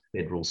with a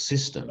federal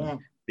system,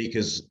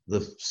 because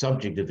the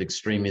subject of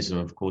extremism,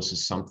 of course,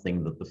 is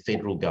something that the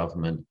federal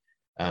government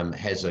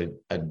has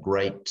a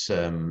great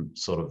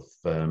sort of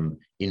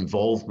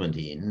involvement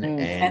in,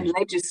 and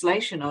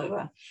legislation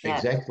over.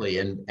 Exactly,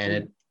 and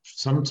it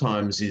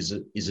sometimes is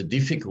a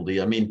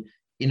difficulty. I mean,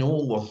 in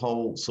all the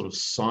whole sort of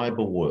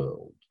cyber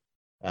world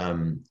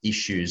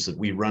issues that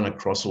we run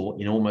across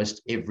in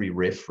almost every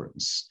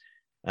reference,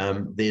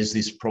 there's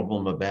this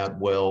problem about,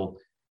 well,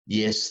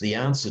 yes, the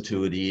answer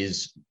to it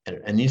is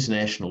an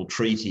international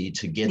treaty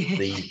to get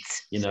the,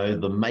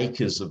 the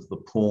makers of the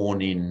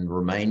porn in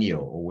Romania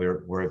or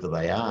wherever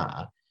they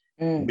are,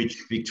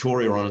 which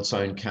Victoria on its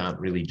own can't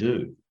really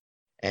do.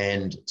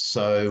 And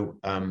so,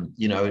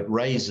 it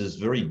raises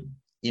very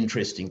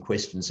interesting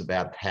questions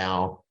about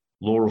how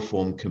law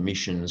reform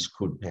commissions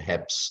could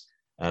perhaps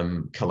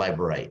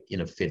collaborate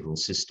in a federal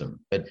system.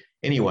 But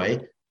anyway,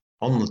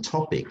 on the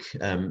topic,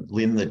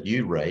 Lynn, that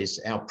you raised,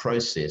 our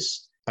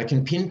process, I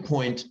can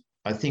pinpoint,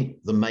 I think,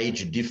 the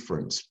major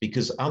difference,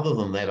 because other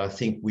than that, I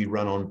think we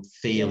run on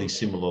fairly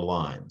similar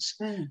lines.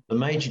 The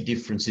major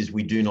difference is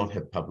we do not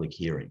have public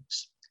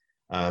hearings.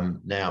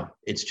 Now,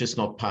 it's just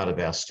not part of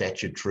our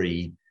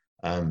statutory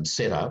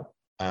setup.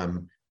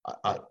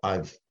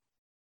 I've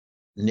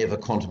never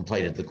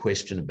contemplated the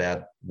question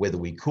about whether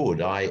we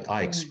could.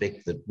 I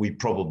expect that we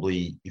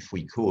probably, if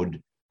we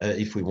could,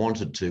 if we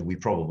wanted to, we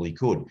probably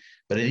could.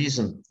 But it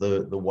isn't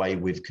the way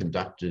we've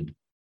conducted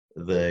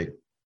the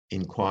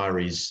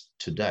inquiries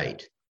to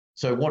date.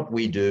 So what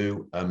we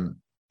do,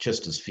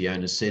 just as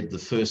Fiona said,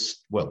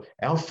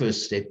 our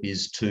first step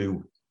is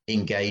to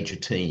engage a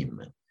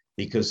team,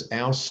 because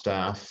our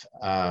staff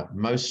are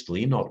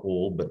mostly, not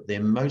all, but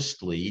they're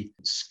mostly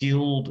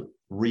skilled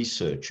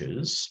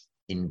researchers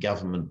in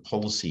government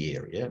policy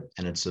area,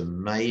 and it's a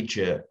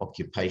major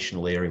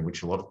occupational area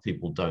which a lot of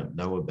people don't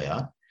know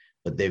about,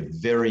 but there are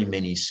very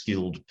many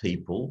skilled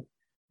people,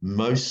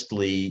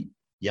 mostly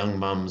young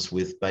mums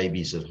with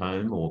babies at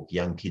home or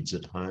young kids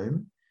at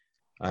home,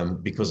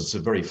 because it's a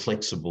very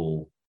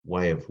flexible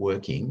way of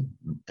working,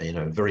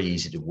 very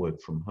easy to work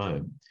from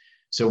home.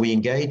 So we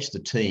engage the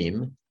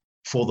team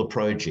for the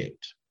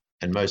project,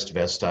 and most of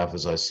our staff,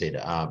 as I said,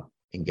 are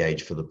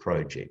engaged for the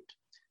project.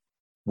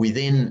 We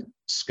then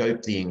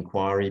scope the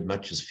inquiry,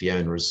 much as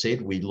Fiona has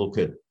said. We look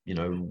at,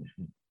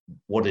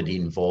 what it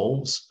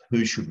involves,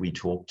 who should we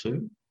talk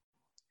to,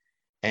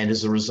 and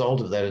as a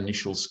result of that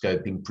initial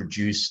scoping,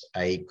 produce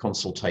a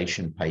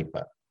consultation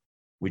paper,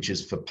 which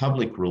is for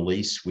public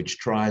release, which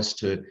tries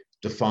to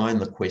define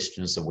the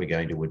questions that we're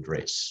going to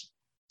address.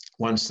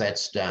 Once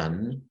that's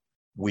done,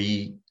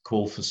 we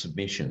call for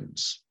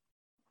submissions,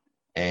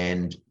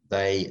 and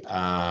they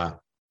are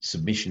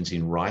submissions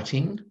in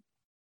writing.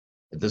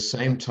 At the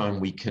same time,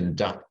 we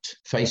conduct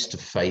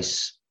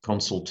face-to-face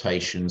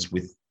consultations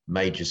with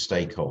major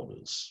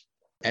stakeholders.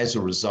 As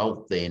a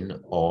result then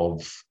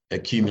of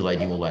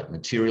accumulating all that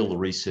material, the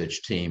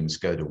research teams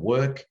go to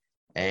work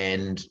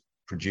and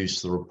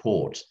produce the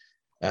report.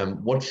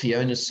 What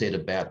Fiona said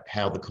about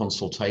how the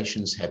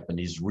consultations happen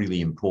is really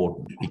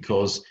important,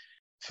 because,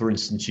 for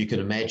instance, you can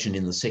imagine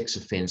in the sex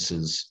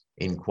offences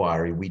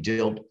inquiry, we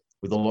dealt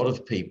with a lot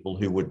of people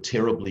who were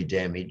terribly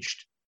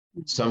damaged,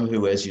 some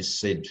who, as you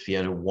said,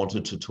 Fiona,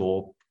 wanted to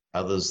talk,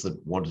 others that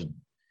wanted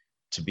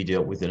to be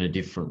dealt with in a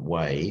different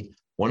way.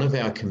 One of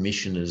our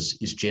commissioners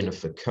is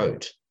Jennifer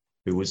Coate,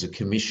 who was a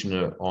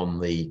commissioner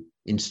on the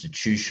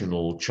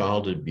Institutional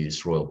Child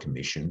Abuse Royal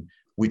Commission,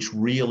 which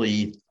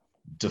really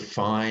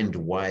defined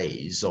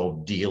ways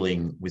of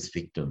dealing with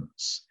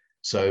victims.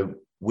 So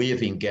we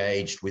have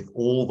engaged with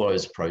all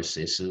those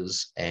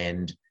processes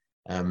and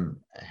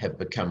have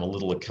become a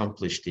little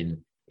accomplished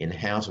in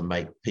how to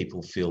make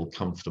people feel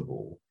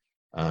comfortable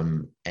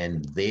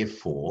and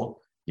therefore,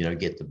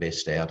 get the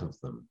best out of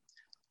them.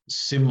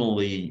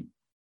 Similarly,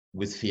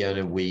 with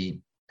Fiona,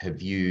 we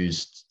have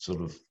used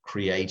sort of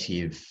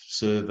creative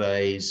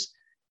surveys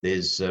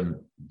There's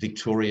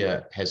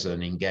Victoria has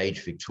an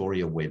Engage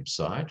Victoria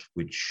website,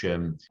 which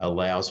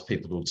allows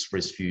people to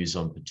express views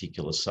on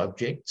particular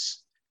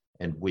subjects,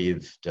 and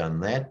we've done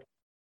that.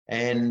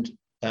 And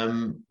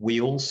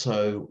we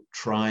also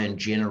try and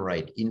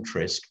generate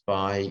interest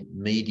by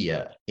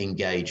media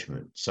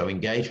engagement. So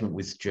engagement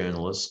with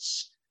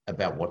journalists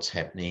about what's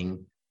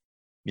happening,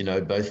 you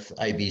know, both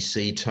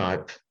ABC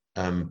type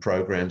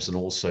programs and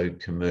also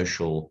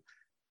commercial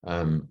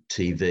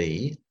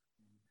TV.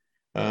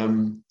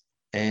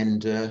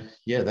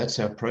 Yeah, that's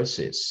our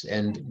process.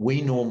 And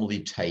we normally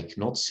take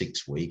not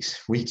 6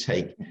 weeks, we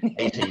take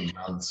 18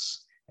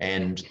 months.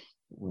 And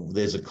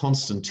there's a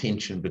constant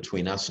tension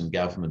between us and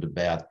government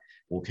about,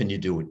 well, can you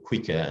do it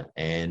quicker?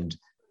 And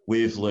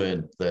we've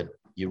learned that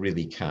you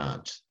really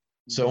can't.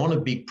 So on a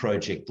big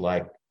project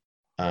like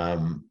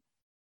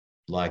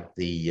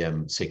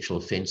the sexual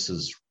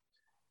offences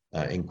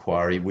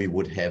inquiry, we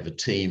would have a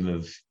team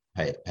of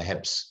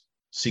perhaps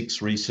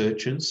 6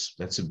 researchers.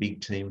 That's a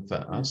big team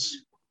for us.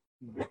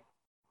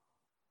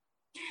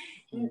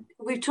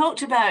 We've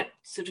talked about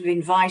sort of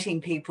inviting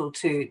people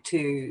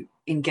to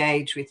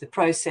engage with the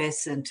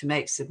process and to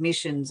make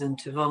submissions and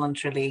to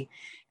voluntarily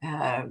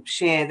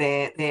share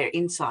their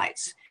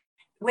insights.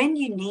 When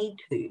you need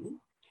to,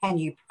 can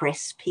you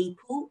press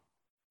people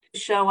to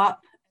show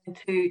up and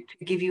to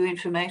give you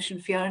information,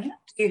 Fiona?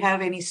 Do you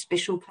have any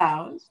special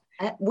powers?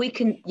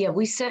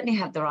 We certainly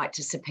have the right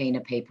to subpoena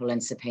people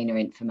and subpoena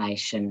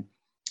information.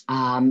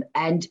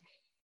 And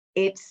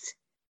it's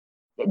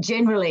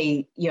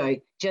generally, you know,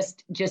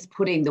 just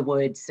putting the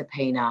word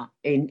subpoena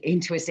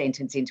into a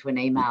sentence, into an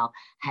email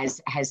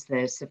has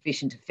the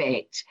sufficient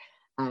effect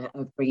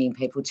of bringing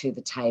people to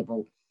the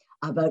table.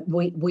 But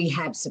we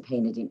have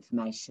subpoenaed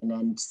information,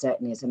 and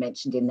certainly, as I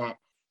mentioned in that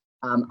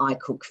I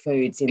Cook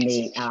Foods, in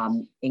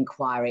the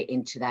inquiry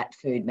into that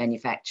food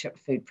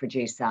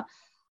producer,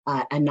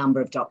 a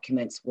number of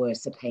documents were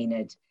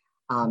subpoenaed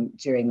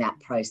during that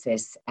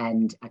process,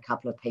 and a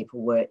couple of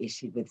people were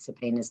issued with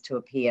subpoenas to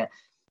appear.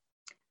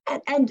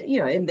 And you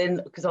know, and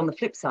then, because on the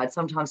flip side,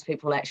 sometimes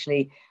people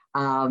actually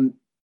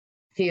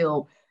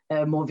feel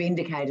more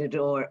vindicated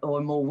or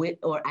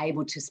more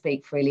able to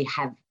speak freely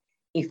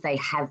if they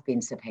have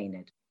been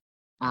subpoenaed.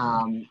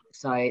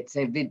 So it's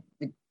a bit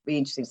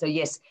interesting. So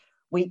yes,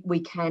 we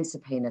can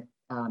subpoena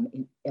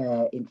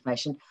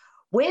information.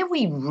 Where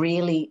we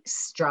really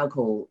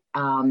struggle,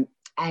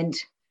 and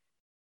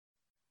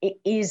it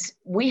is,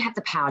 we have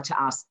the power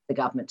to ask the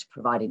government to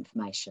provide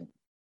information.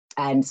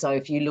 And so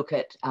if you look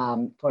at,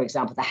 for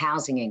example,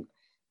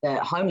 the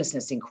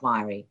homelessness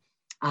inquiry,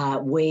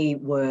 we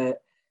were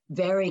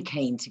very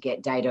keen to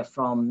get data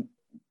from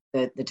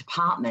the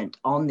department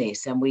on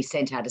this, and we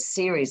sent out a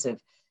series of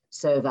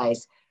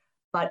surveys,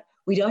 but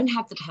we don't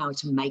have the power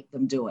to make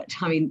them do it.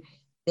 I mean,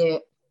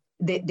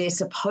 they're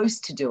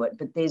supposed to do it,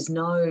 but there's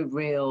no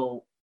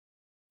real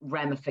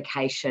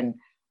ramification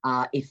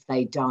if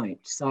they don't.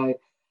 So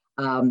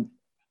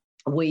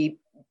we're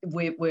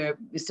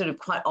sort of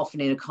quite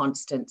often in a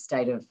constant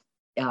state of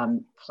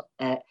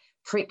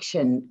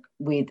friction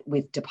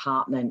with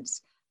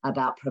departments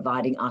about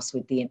providing us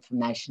with the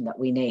information that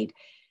we need.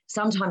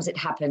 Sometimes it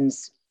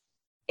happens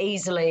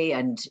easily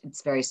and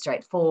it's very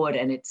straightforward,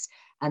 and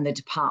the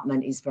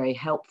department is very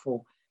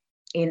helpful.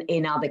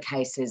 In other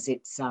cases,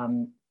 it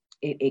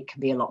can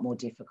be a lot more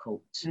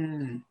difficult.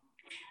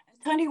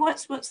 Tony,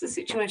 what's the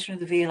situation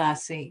with the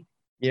VLRC?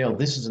 Yeah,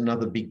 this is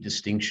another big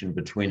distinction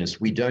between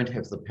us. We don't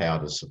have the power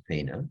to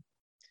subpoena,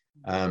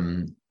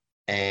 and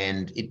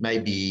it may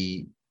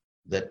be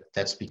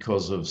that's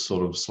because of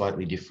sort of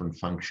slightly different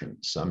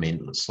functions. I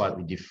mean,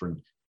 slightly different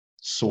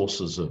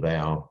sources of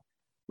our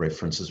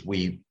references.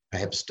 We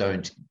perhaps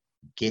don't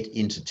get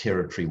into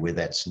territory where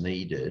that's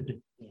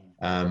needed.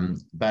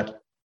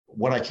 But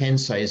what I can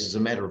say is, as a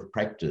matter of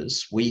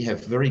practice, we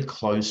have very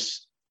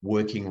close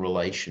working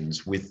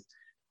relations with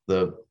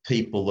the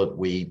people that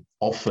we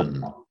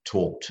often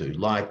talk to,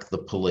 like the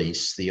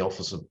police, the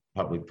Office of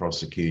Public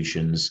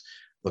Prosecutions,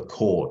 the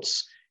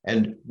courts.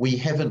 And we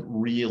haven't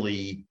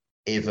really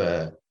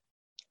ever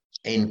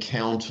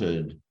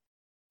encountered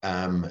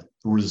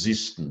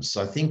resistance.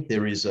 I think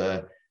there is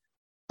an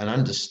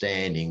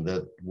understanding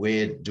that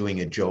we're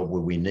doing a job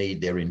where we need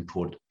their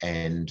input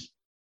and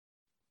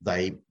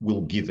they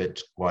will give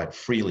it quite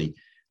freely.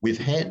 We've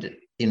had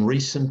in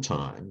recent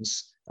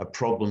times a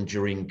problem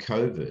during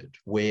COVID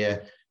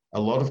where a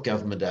lot of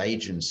government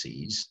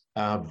agencies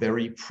are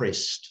very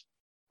pressed,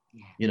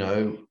 you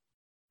know,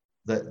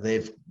 that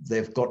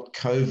they've got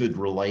COVID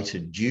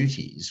related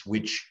duties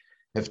which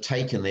have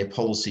taken their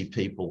policy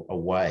people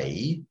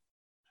away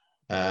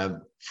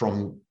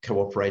from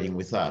cooperating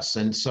with us.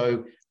 And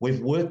so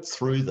we've worked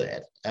through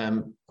that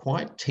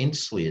quite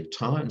tensely at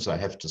times, I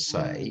have to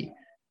say,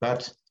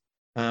 but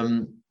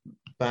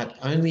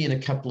only in a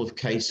couple of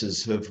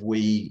cases have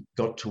we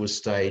got to a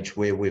stage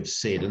where we've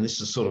said, and this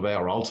is sort of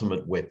our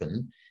ultimate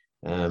weapon,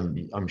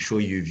 I'm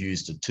sure you've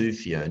used it too,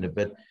 Fiona,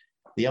 but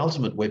the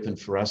ultimate weapon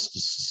for us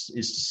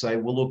is to say,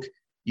 well, look,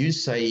 you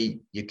say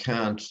you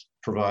can't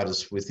provide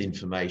us with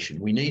information.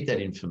 We need that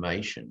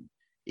information.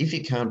 if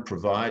you can't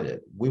provide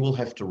it, we will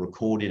have to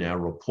record in our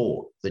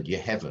report that you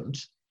haven't.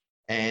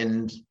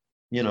 And,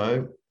 you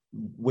know,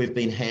 we've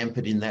been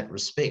hampered in that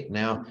respect.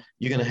 Now,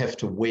 you're going to have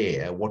to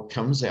wear what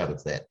comes out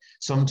of that.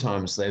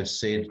 Sometimes they've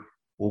said,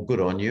 well, good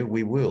on you,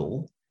 we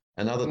will.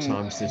 And other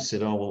times they've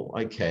said, oh,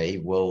 well, okay,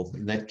 well,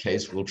 in that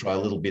case, we'll try a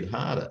little bit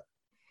harder.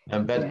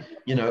 But,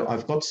 you know,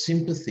 I've got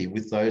sympathy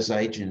with those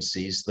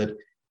agencies that,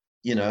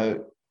 you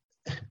know,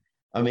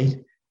 I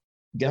mean,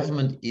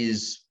 government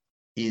is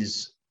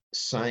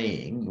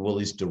saying, well,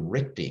 is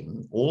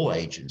directing all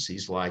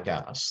agencies like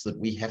us that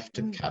we have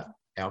to cut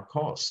our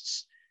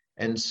costs.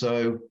 And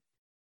so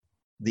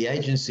the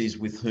agencies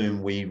with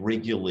whom we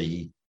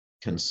regularly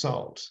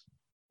consult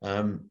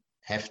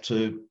have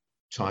to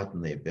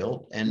tighten their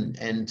belt.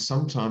 And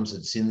sometimes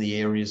it's in the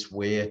areas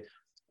where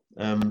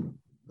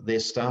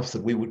there's staff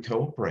that we would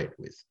cooperate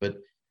with. But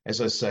as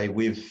I say,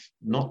 we've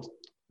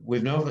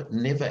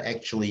never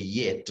actually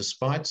yet,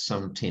 despite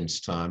some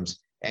tense times,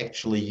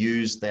 actually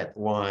used that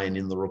line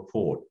in the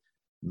report.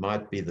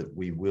 Might be that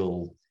we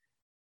will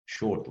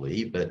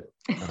shortly, but...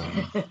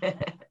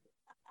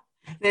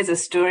 There's a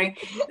story.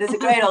 There's a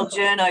great old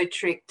journo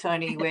trick,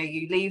 Tony, where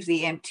you leave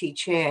the empty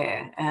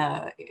chair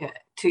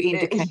to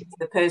indicate to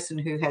the person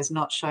who has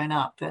not shown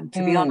up. And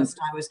to be honest,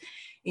 I was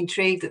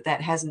intrigued that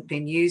that hasn't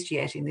been used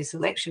yet in this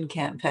election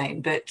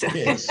campaign. But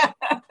yes.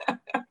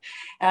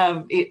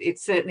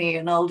 It's certainly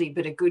an oldie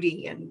but a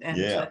goodie, and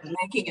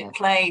making it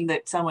plain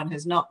that someone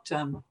has not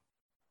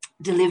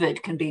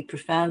delivered can be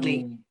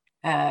profoundly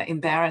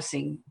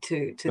embarrassing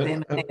to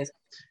them.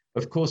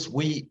 Of course,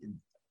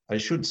 I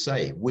should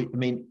say,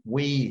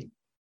 we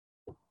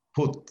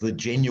put the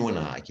genuine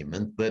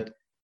argument that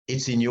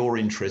it's in your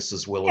interests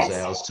as well as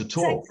ours to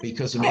talk,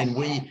 because I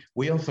mean,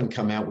 we often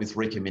come out with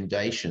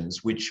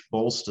recommendations which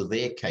bolster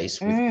their case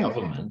with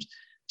government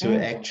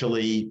to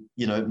actually,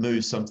 you know,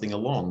 move something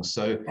along.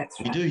 So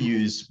we do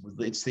use,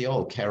 it's the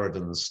old carrot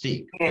and the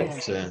stick.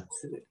 Yes, but,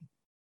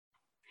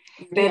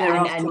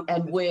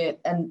 absolutely.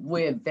 And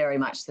we're very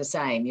much the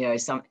same, you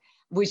know,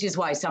 which is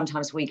why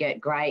sometimes we get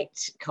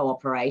great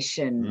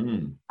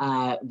cooperation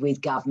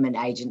with government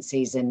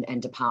agencies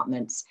and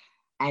departments,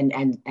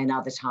 and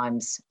other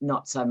times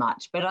not so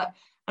much. But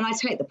I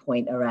take the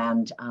point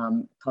around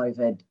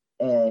COVID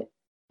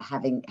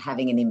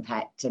having an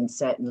impact, and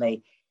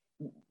certainly,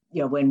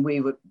 you know, when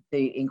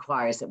the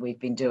inquiries that we've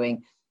been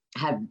doing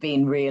have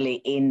been really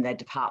in the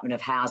Department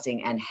of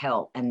Housing and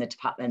Health and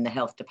the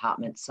Health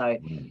Department. So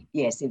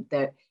yes,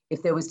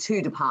 if there was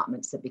two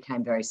departments that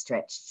became very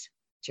stretched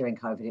during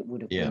COVID, it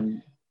would have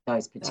been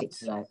those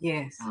particular parts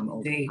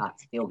of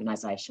the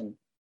organisation.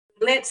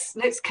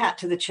 Let's cut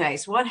to the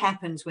chase. What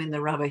happens when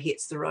the rubber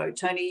hits the road?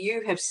 Tony,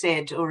 you have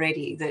said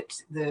already that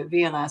the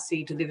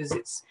VLRC delivers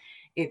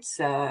its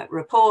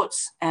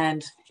reports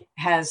and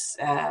has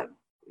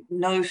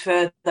no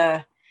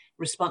further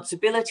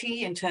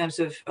responsibility in terms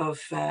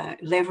of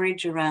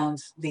leverage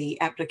around the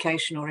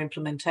application or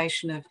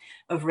implementation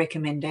of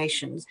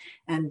recommendations.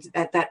 And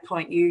at that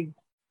point, you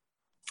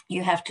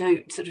have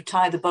to sort of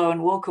tie the bow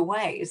and walk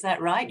away. Is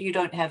that right? You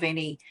don't have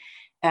any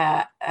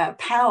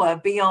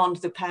power beyond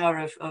the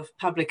power of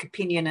public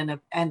opinion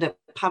and a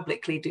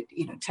publicly,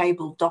 you know,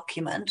 tabled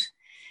document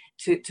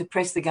to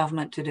press the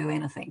government to do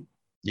anything.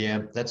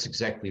 Yeah, that's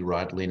exactly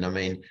right, Lynn. I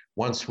mean,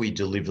 once we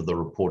deliver the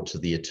report to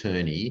the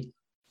attorney,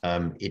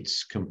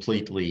 it's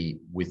completely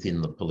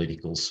within the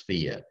political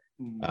sphere.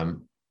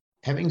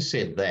 Having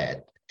said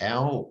that,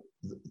 our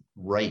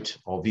rate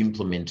of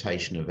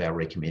implementation of our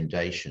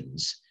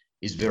recommendations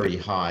is very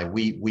high.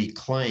 We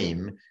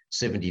claim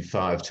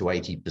 75 to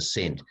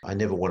 80%. I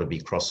never want to be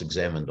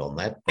cross-examined on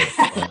that, but,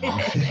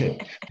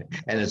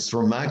 and it's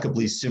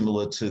remarkably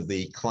similar to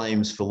the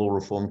claims for law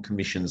reform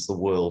commissions the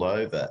world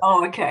over.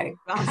 Oh, okay.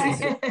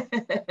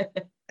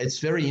 It's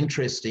very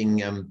interesting.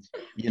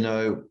 You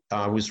know,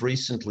 I was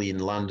recently in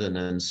London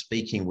and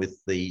speaking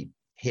with the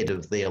head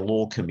of their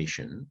law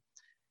commission,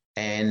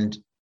 and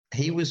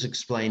he was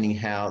explaining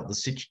how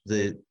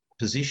the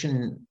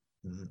position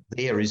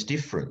there is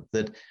different,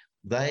 that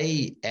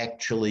they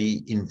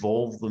actually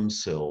involve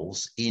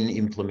themselves in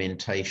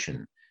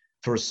implementation.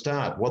 For a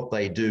start, what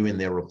they do in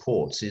their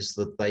reports is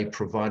that they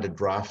provide a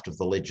draft of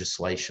the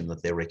legislation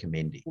that they're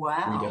recommending.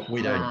 Wow.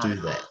 We don't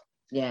do that.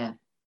 Yeah.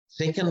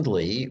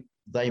 Secondly,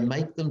 they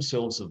make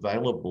themselves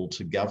available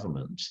to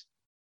government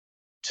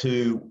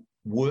to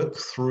work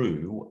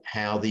through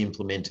how the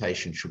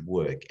implementation should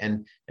work.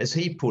 And as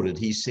he put it,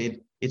 he said,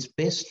 it's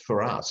best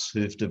for us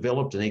who've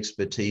developed an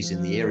expertise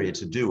in the area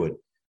to do it,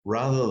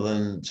 rather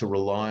than to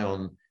rely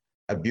on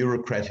a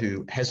bureaucrat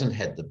who hasn't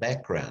had the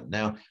background.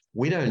 Now,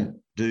 we don't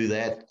do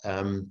that.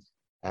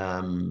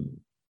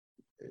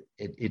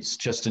 It's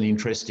just an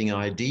interesting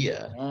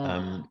idea.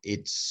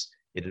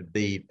 It'd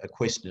be a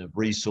question of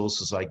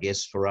resources, I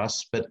guess, for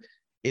us, but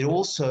it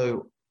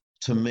also,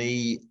 to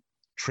me,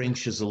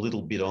 trenches a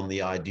little bit on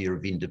the idea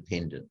of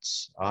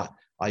independence.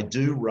 I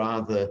do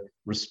rather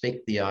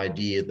respect the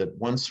idea that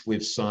once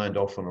we've signed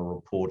off on a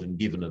report and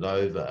given it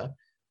over,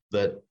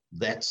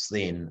 that's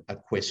then a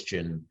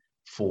question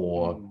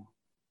for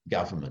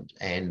government,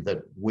 and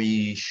that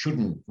we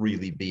shouldn't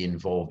really be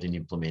involved in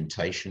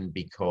implementation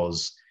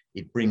because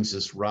it brings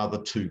us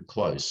rather too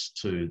close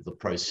to the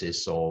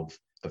process of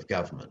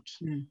government.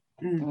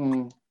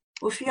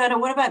 Well, Fiona,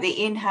 what about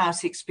the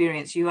in-house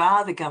experience? You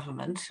are the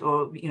government,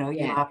 or you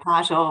are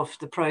part of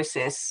the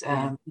process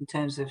in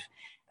terms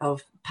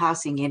of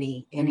passing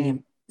any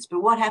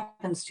but what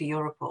happens to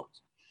your report?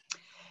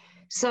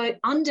 So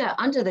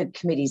under the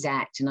Committees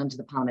Act and under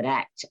the Parliament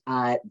Act,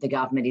 the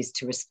government is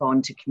to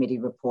respond to committee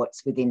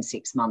reports within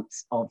 6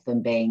 months of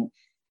them being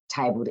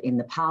tabled in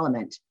the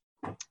Parliament.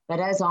 But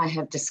as I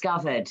have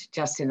discovered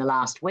just in the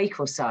last week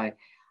or so,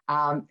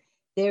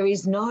 there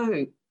is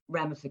no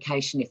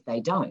ramification if they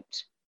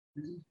don't.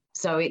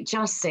 So it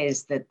just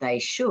says that they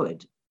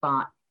should,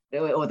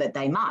 or that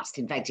they must.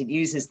 In fact, it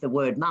uses the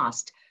word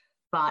must,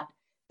 but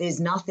there's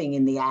nothing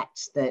in the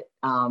Act that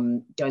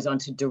goes on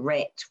to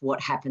direct what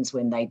happens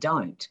when they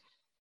don't.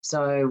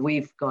 So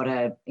we've got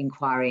an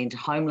inquiry into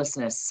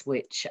homelessness,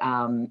 which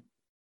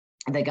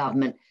the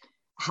government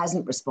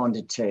hasn't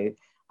responded to.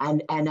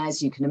 And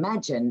as you can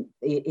imagine,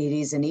 it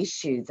is an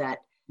issue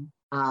that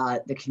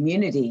the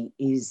community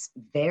is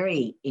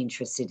very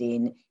interested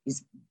in,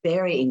 is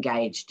very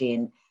engaged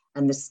in,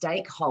 and the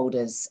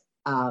stakeholders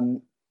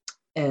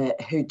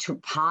who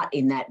took part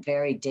in that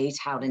very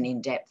detailed and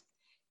in-depth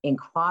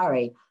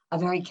inquiry are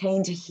very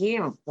keen to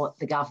hear what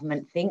the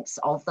government thinks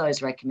of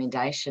those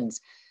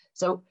recommendations.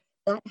 So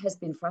that has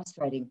been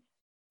frustrating.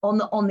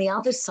 On the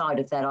other side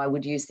of that, I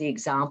would use the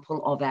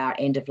example of our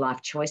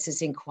end-of-life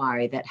choices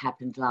inquiry that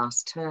happened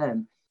last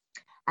term.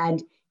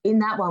 And in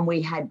that one,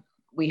 we had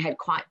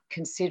quite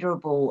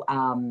considerable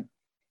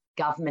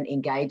government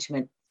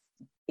engagement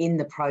in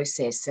the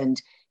process.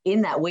 And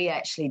in that, we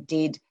actually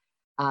did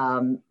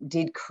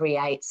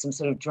create some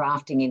sort of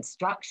drafting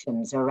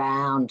instructions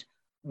around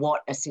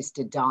what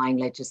assisted dying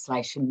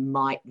legislation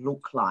might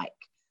look like,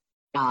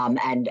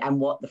 and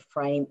what the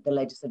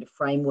legislative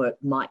framework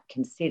might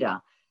consider,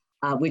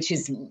 which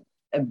is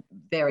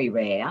very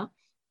rare.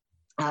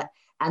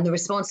 And the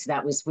response to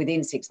that was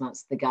within 6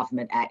 months, the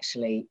government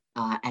actually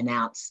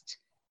announced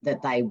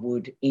that they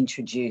would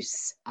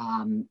introduce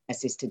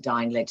assisted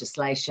dying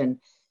legislation.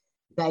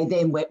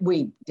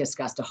 We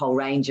discussed a whole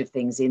range of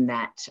things in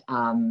that,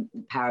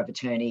 power of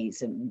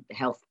attorneys and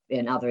health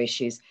and other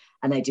issues,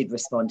 and they did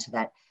respond to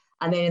that.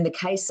 And then in the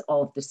case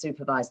of the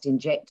supervised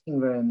injecting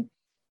room,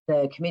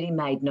 the committee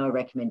made no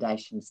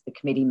recommendations. The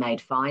committee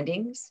made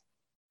findings.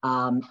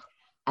 And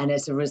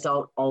as a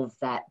result of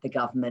that, the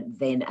government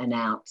then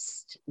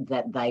announced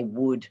that they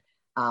would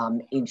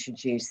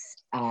introduce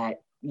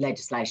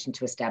legislation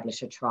to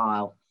establish a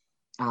trial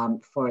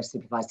for a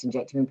supervised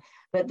injecting room.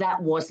 But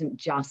that wasn't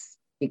just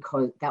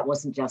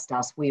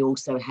us. We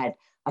also had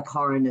a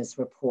coroner's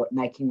report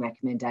making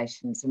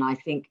recommendations. And I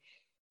think,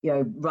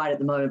 right at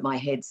the moment, my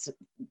head's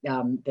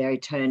very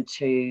turned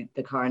to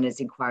the coroner's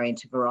inquiry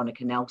into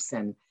Veronica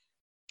Nelson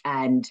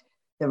and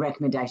the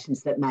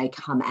recommendations that may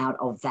come out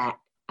of that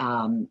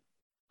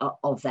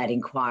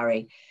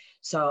inquiry.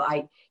 So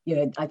I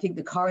think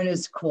the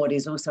coroner's court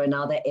is also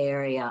another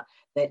area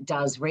that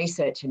does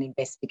research and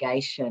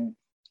investigation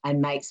and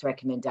makes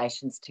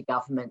recommendations to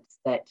governments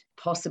that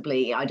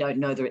possibly, I don't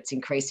know that it's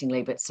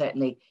increasingly, but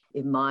certainly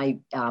in my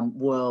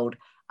world,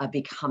 are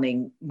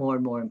becoming more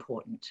and more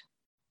important.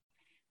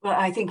 Well,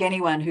 I think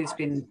anyone who's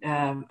been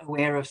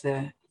aware of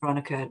the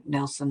Veronica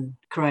Nelson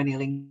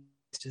coronial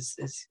inquest,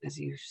 as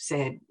you've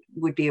said,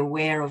 would be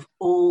aware of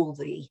all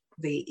the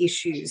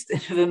issues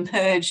that have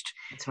emerged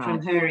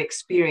from her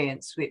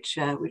experience, which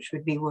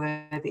would be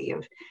worthy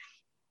of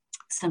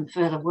some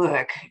further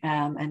work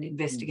and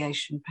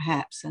investigation,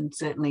 perhaps, and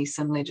certainly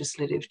some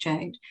legislative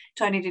change.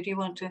 Tony, did you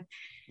want to?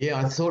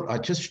 Yeah,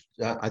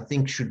 I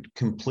think should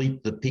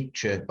complete the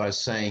picture by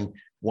saying,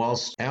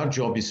 whilst our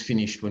job is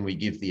finished when we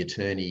give the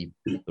attorney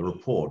the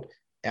report,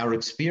 our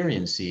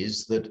experience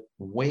is that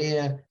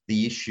where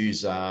the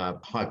issues are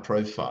high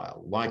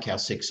profile, like our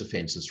sex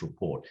offences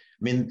report,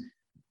 I mean,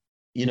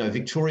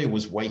 Victoria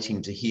was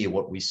waiting to hear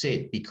what we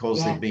said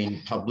because there'd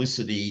been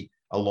publicity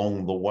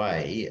along the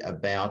way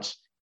about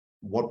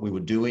what we were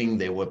doing.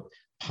 There were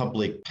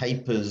public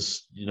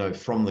papers,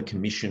 from the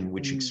Commission,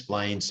 which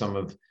explained some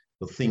of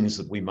the things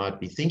that we might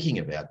be thinking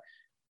about.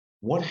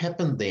 What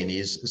happened then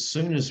is, as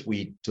soon as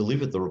we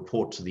delivered the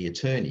report to the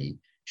attorney,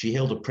 she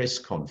held a press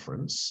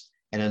conference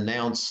and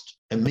announced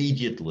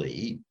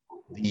immediately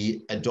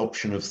the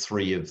adoption of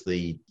 3 of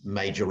the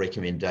major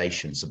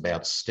recommendations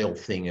about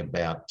stealthing,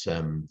 about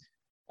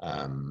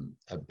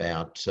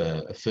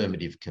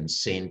affirmative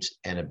consent,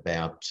 and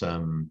about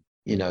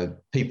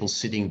people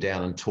sitting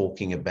down and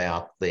talking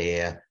about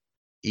their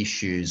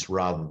issues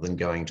rather than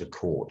going to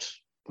court.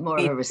 More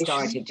of a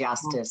restorative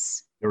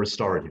justice. A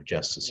restorative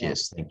justice,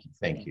 yes.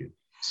 Thank you.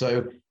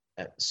 So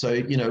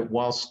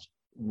whilst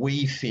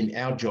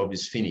our job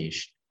is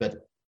finished,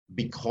 but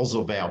because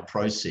of our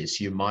process,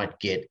 you might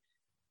get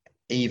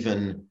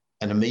even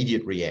an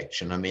immediate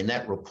reaction. I mean,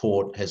 that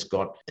report has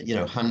got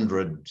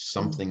 200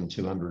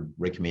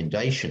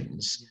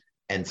 recommendations,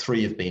 and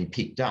 3 have been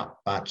picked up.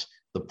 But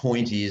the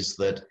point is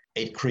that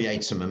it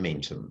creates a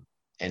momentum,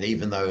 And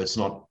even though it's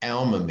not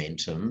our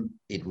momentum,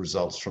 it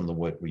results from the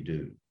work we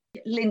do.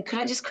 Lynn,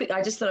 I just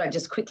thought I'd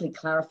just quickly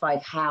clarify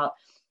how,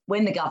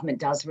 when the government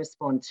does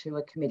respond to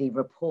a committee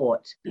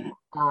report,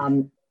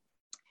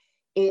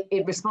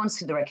 it responds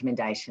to the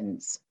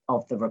recommendations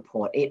of the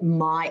report. It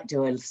might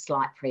do a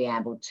slight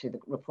preamble to the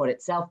report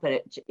itself, but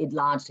it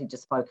largely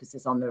just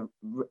focuses on the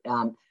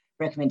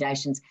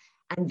recommendations.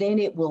 And then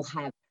it will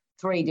have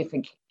 3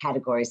 different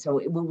categories. So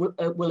it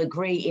will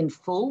agree in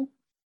full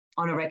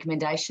on a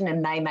recommendation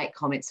and may make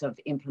comments of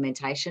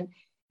implementation.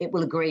 It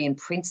will agree in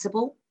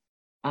principle,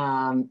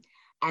 and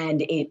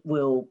it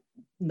will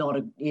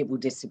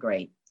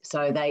disagree.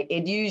 So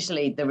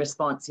usually the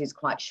response is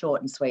quite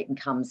short and sweet and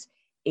comes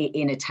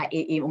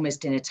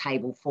almost in a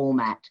table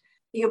format.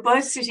 You're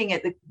both sitting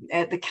at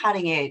the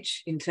cutting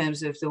edge in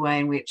terms of the way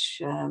in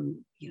which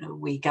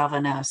we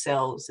govern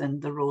ourselves, and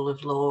the rule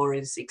of law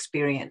is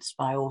experienced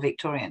by all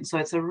Victorians. So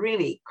it's a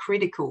really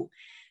critical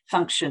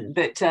function.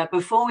 But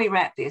before we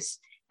wrap this,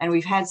 and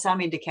we've had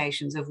some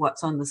indications of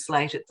what's on the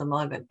slate at the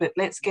moment, but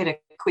let's get a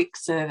quick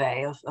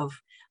survey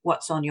of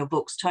what's on your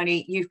books.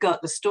 Tony, you've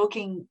got the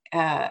stalking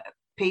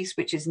piece,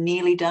 which is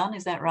nearly done.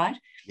 Is that right?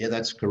 Yeah,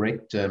 that's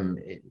correct.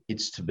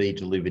 It's to be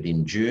delivered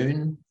in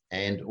June,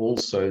 and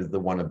also the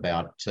one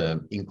about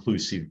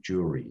inclusive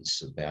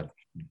juries, about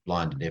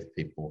blind and deaf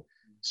people.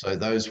 So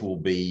those will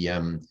be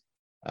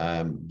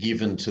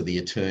given to the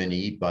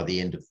attorney by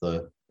the end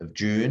of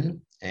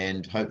June,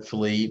 and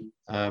hopefully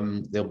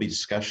there'll be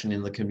discussion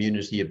in the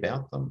community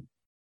about them.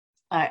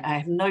 I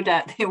have no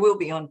doubt there will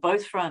be on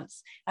both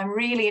fronts. I'm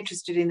really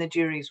interested in the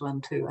juries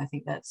one too. I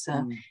think that's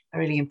a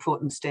really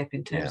important step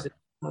in terms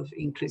of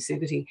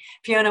inclusivity.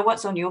 Fiona,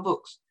 what's on your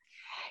books?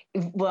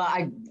 Well,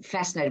 I'm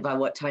fascinated by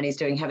what Tony's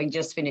doing, having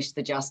just finished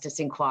the Justice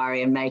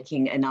Inquiry and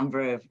making a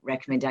number of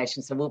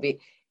recommendations. So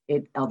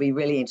I'll be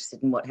really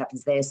interested in what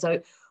happens there.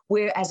 So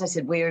as I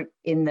said, we're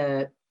in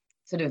the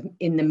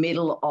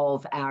middle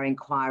of our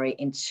inquiry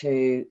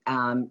into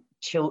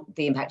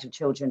the impact of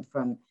children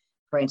from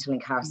parental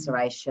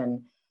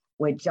incarceration.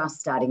 We're just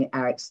starting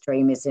our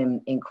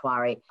extremism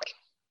inquiry.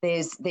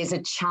 There's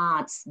a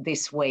chance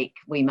this week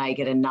we may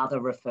get another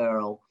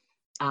referral,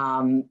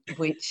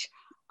 which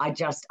I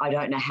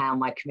don't know how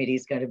my committee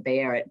is going to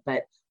bear it,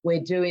 but we're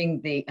doing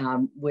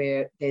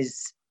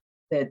there's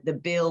the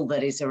bill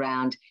that is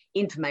around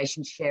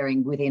information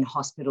sharing within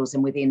hospitals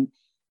and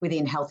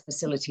within health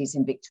facilities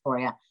in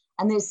Victoria.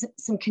 And there's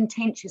some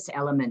contentious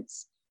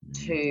elements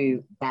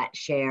to that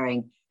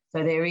sharing.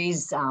 So there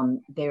is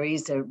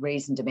a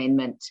reasoned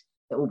amendment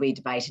that will be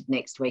debated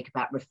next week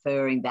about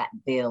referring that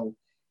bill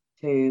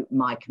to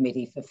my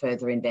committee for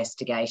further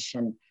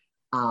investigation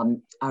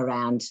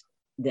around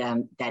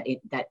the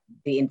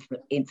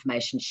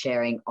information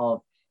sharing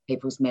of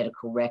people's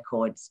medical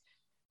records.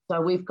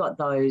 So we've got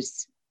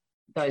those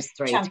 3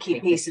 chunky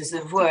pieces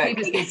of work. Keep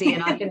us busy,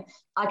 and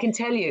I can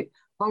tell you,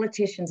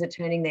 politicians are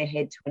turning their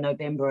head to a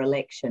November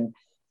election.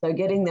 So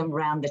getting them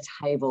round the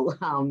table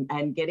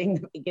and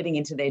getting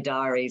into their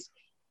diaries,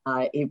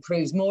 it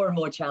proves more and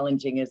more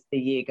challenging as the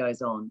year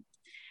goes on.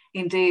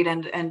 Indeed,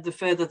 and the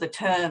further the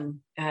term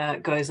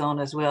goes on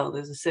as well,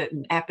 there's a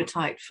certain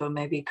appetite for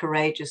maybe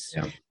courageous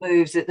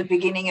moves at the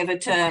beginning of a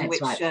term,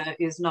 which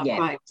is not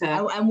quite...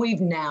 And we've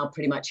now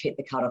pretty much hit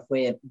the cutoff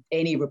where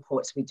any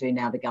reports we do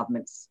now, the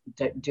governments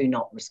do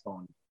not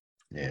respond.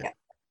 Yeah.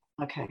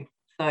 Okay.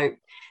 So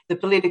the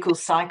political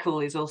cycle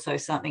is also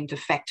something to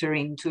factor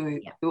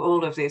into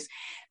all of this.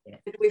 Yeah.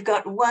 We've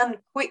got one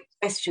quick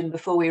question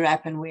before we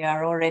wrap, and we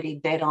are already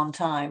dead on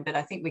time, but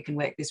I think we can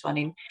work this one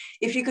in.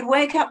 If you could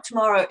wake up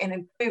tomorrow and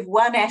improve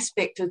one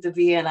aspect of the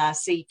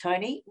VLRC,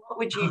 Tony, what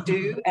would you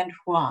do and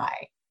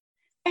why?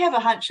 I have a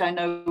hunch I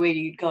know where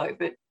you'd go,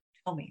 but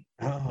tell me.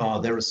 Oh,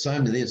 there are so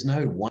many. There's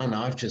no one.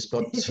 I've just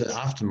got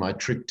after my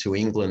trip to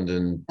England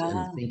and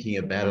thinking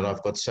about it,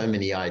 I've got so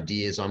many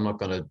ideas. I'm not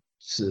going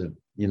to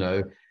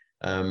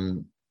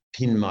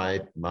pin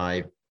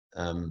my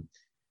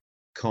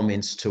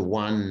comments to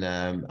one.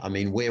 I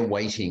mean, we're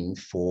waiting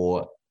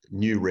for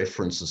new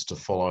references to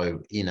follow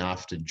in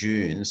after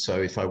June.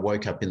 So if I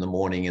woke up in the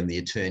morning and the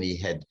attorney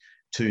had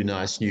 2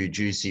 nice new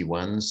juicy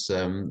ones,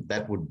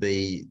 that would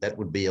be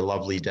a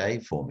lovely day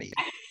for me.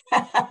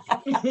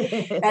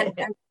 and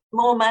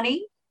more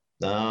money?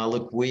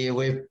 Look,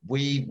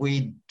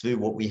 we do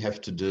what we have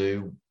to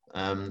do.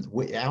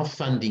 Our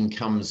funding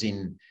comes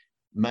in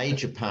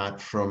major part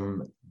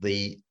from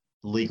the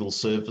Legal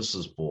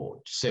Services Board,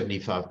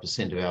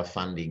 75% of our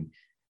funding.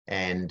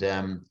 And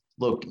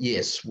look,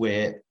 yes,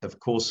 we're of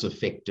course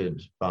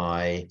affected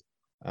by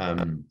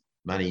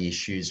money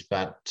issues,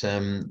 but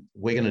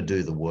we're going to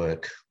do the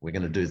work. We're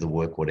going to do the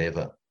work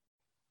whatever.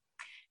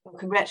 Well,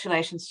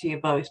 congratulations to you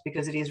both,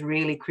 because it is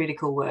really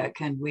critical work,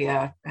 and we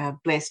are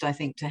blessed, I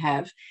think, to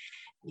have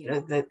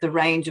the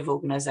range of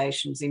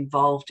organisations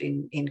involved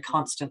in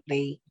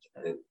constantly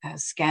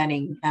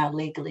scanning our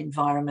legal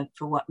environment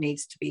for what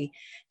needs to be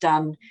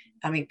done.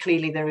 I mean,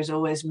 clearly there is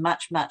always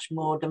much, much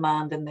more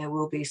demand than there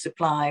will be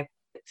supply.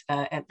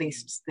 But, at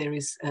least there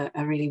is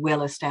a really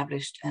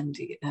well-established and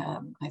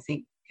I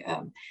think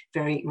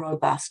very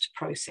robust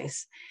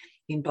process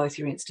in both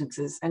your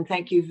instances. And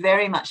thank you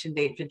very much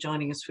indeed for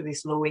joining us for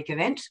this Law Week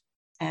event,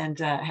 and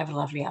have a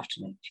lovely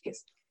afternoon.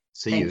 Cheers.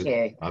 See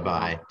you.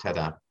 Bye-bye.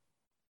 Ta-da.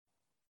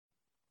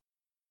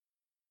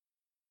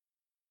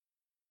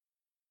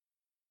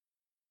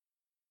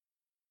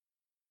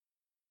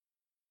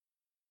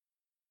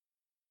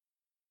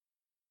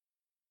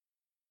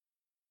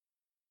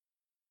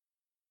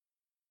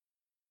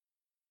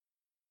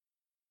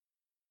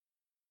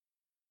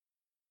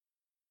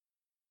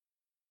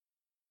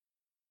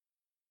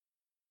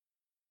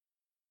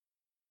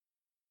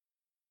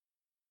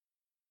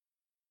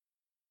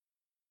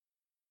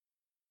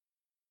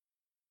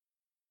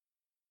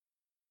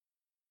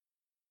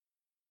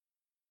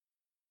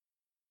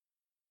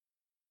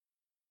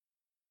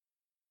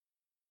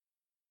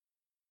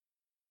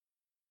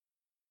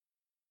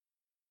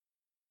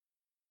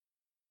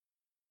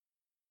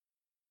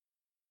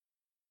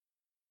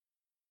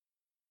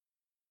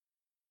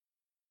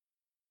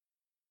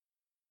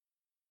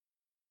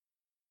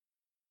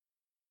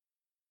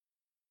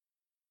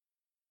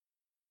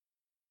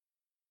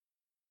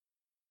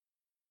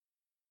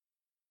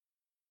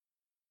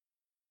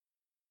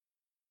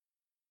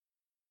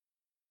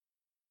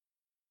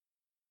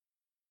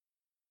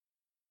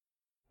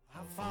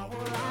 How far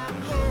will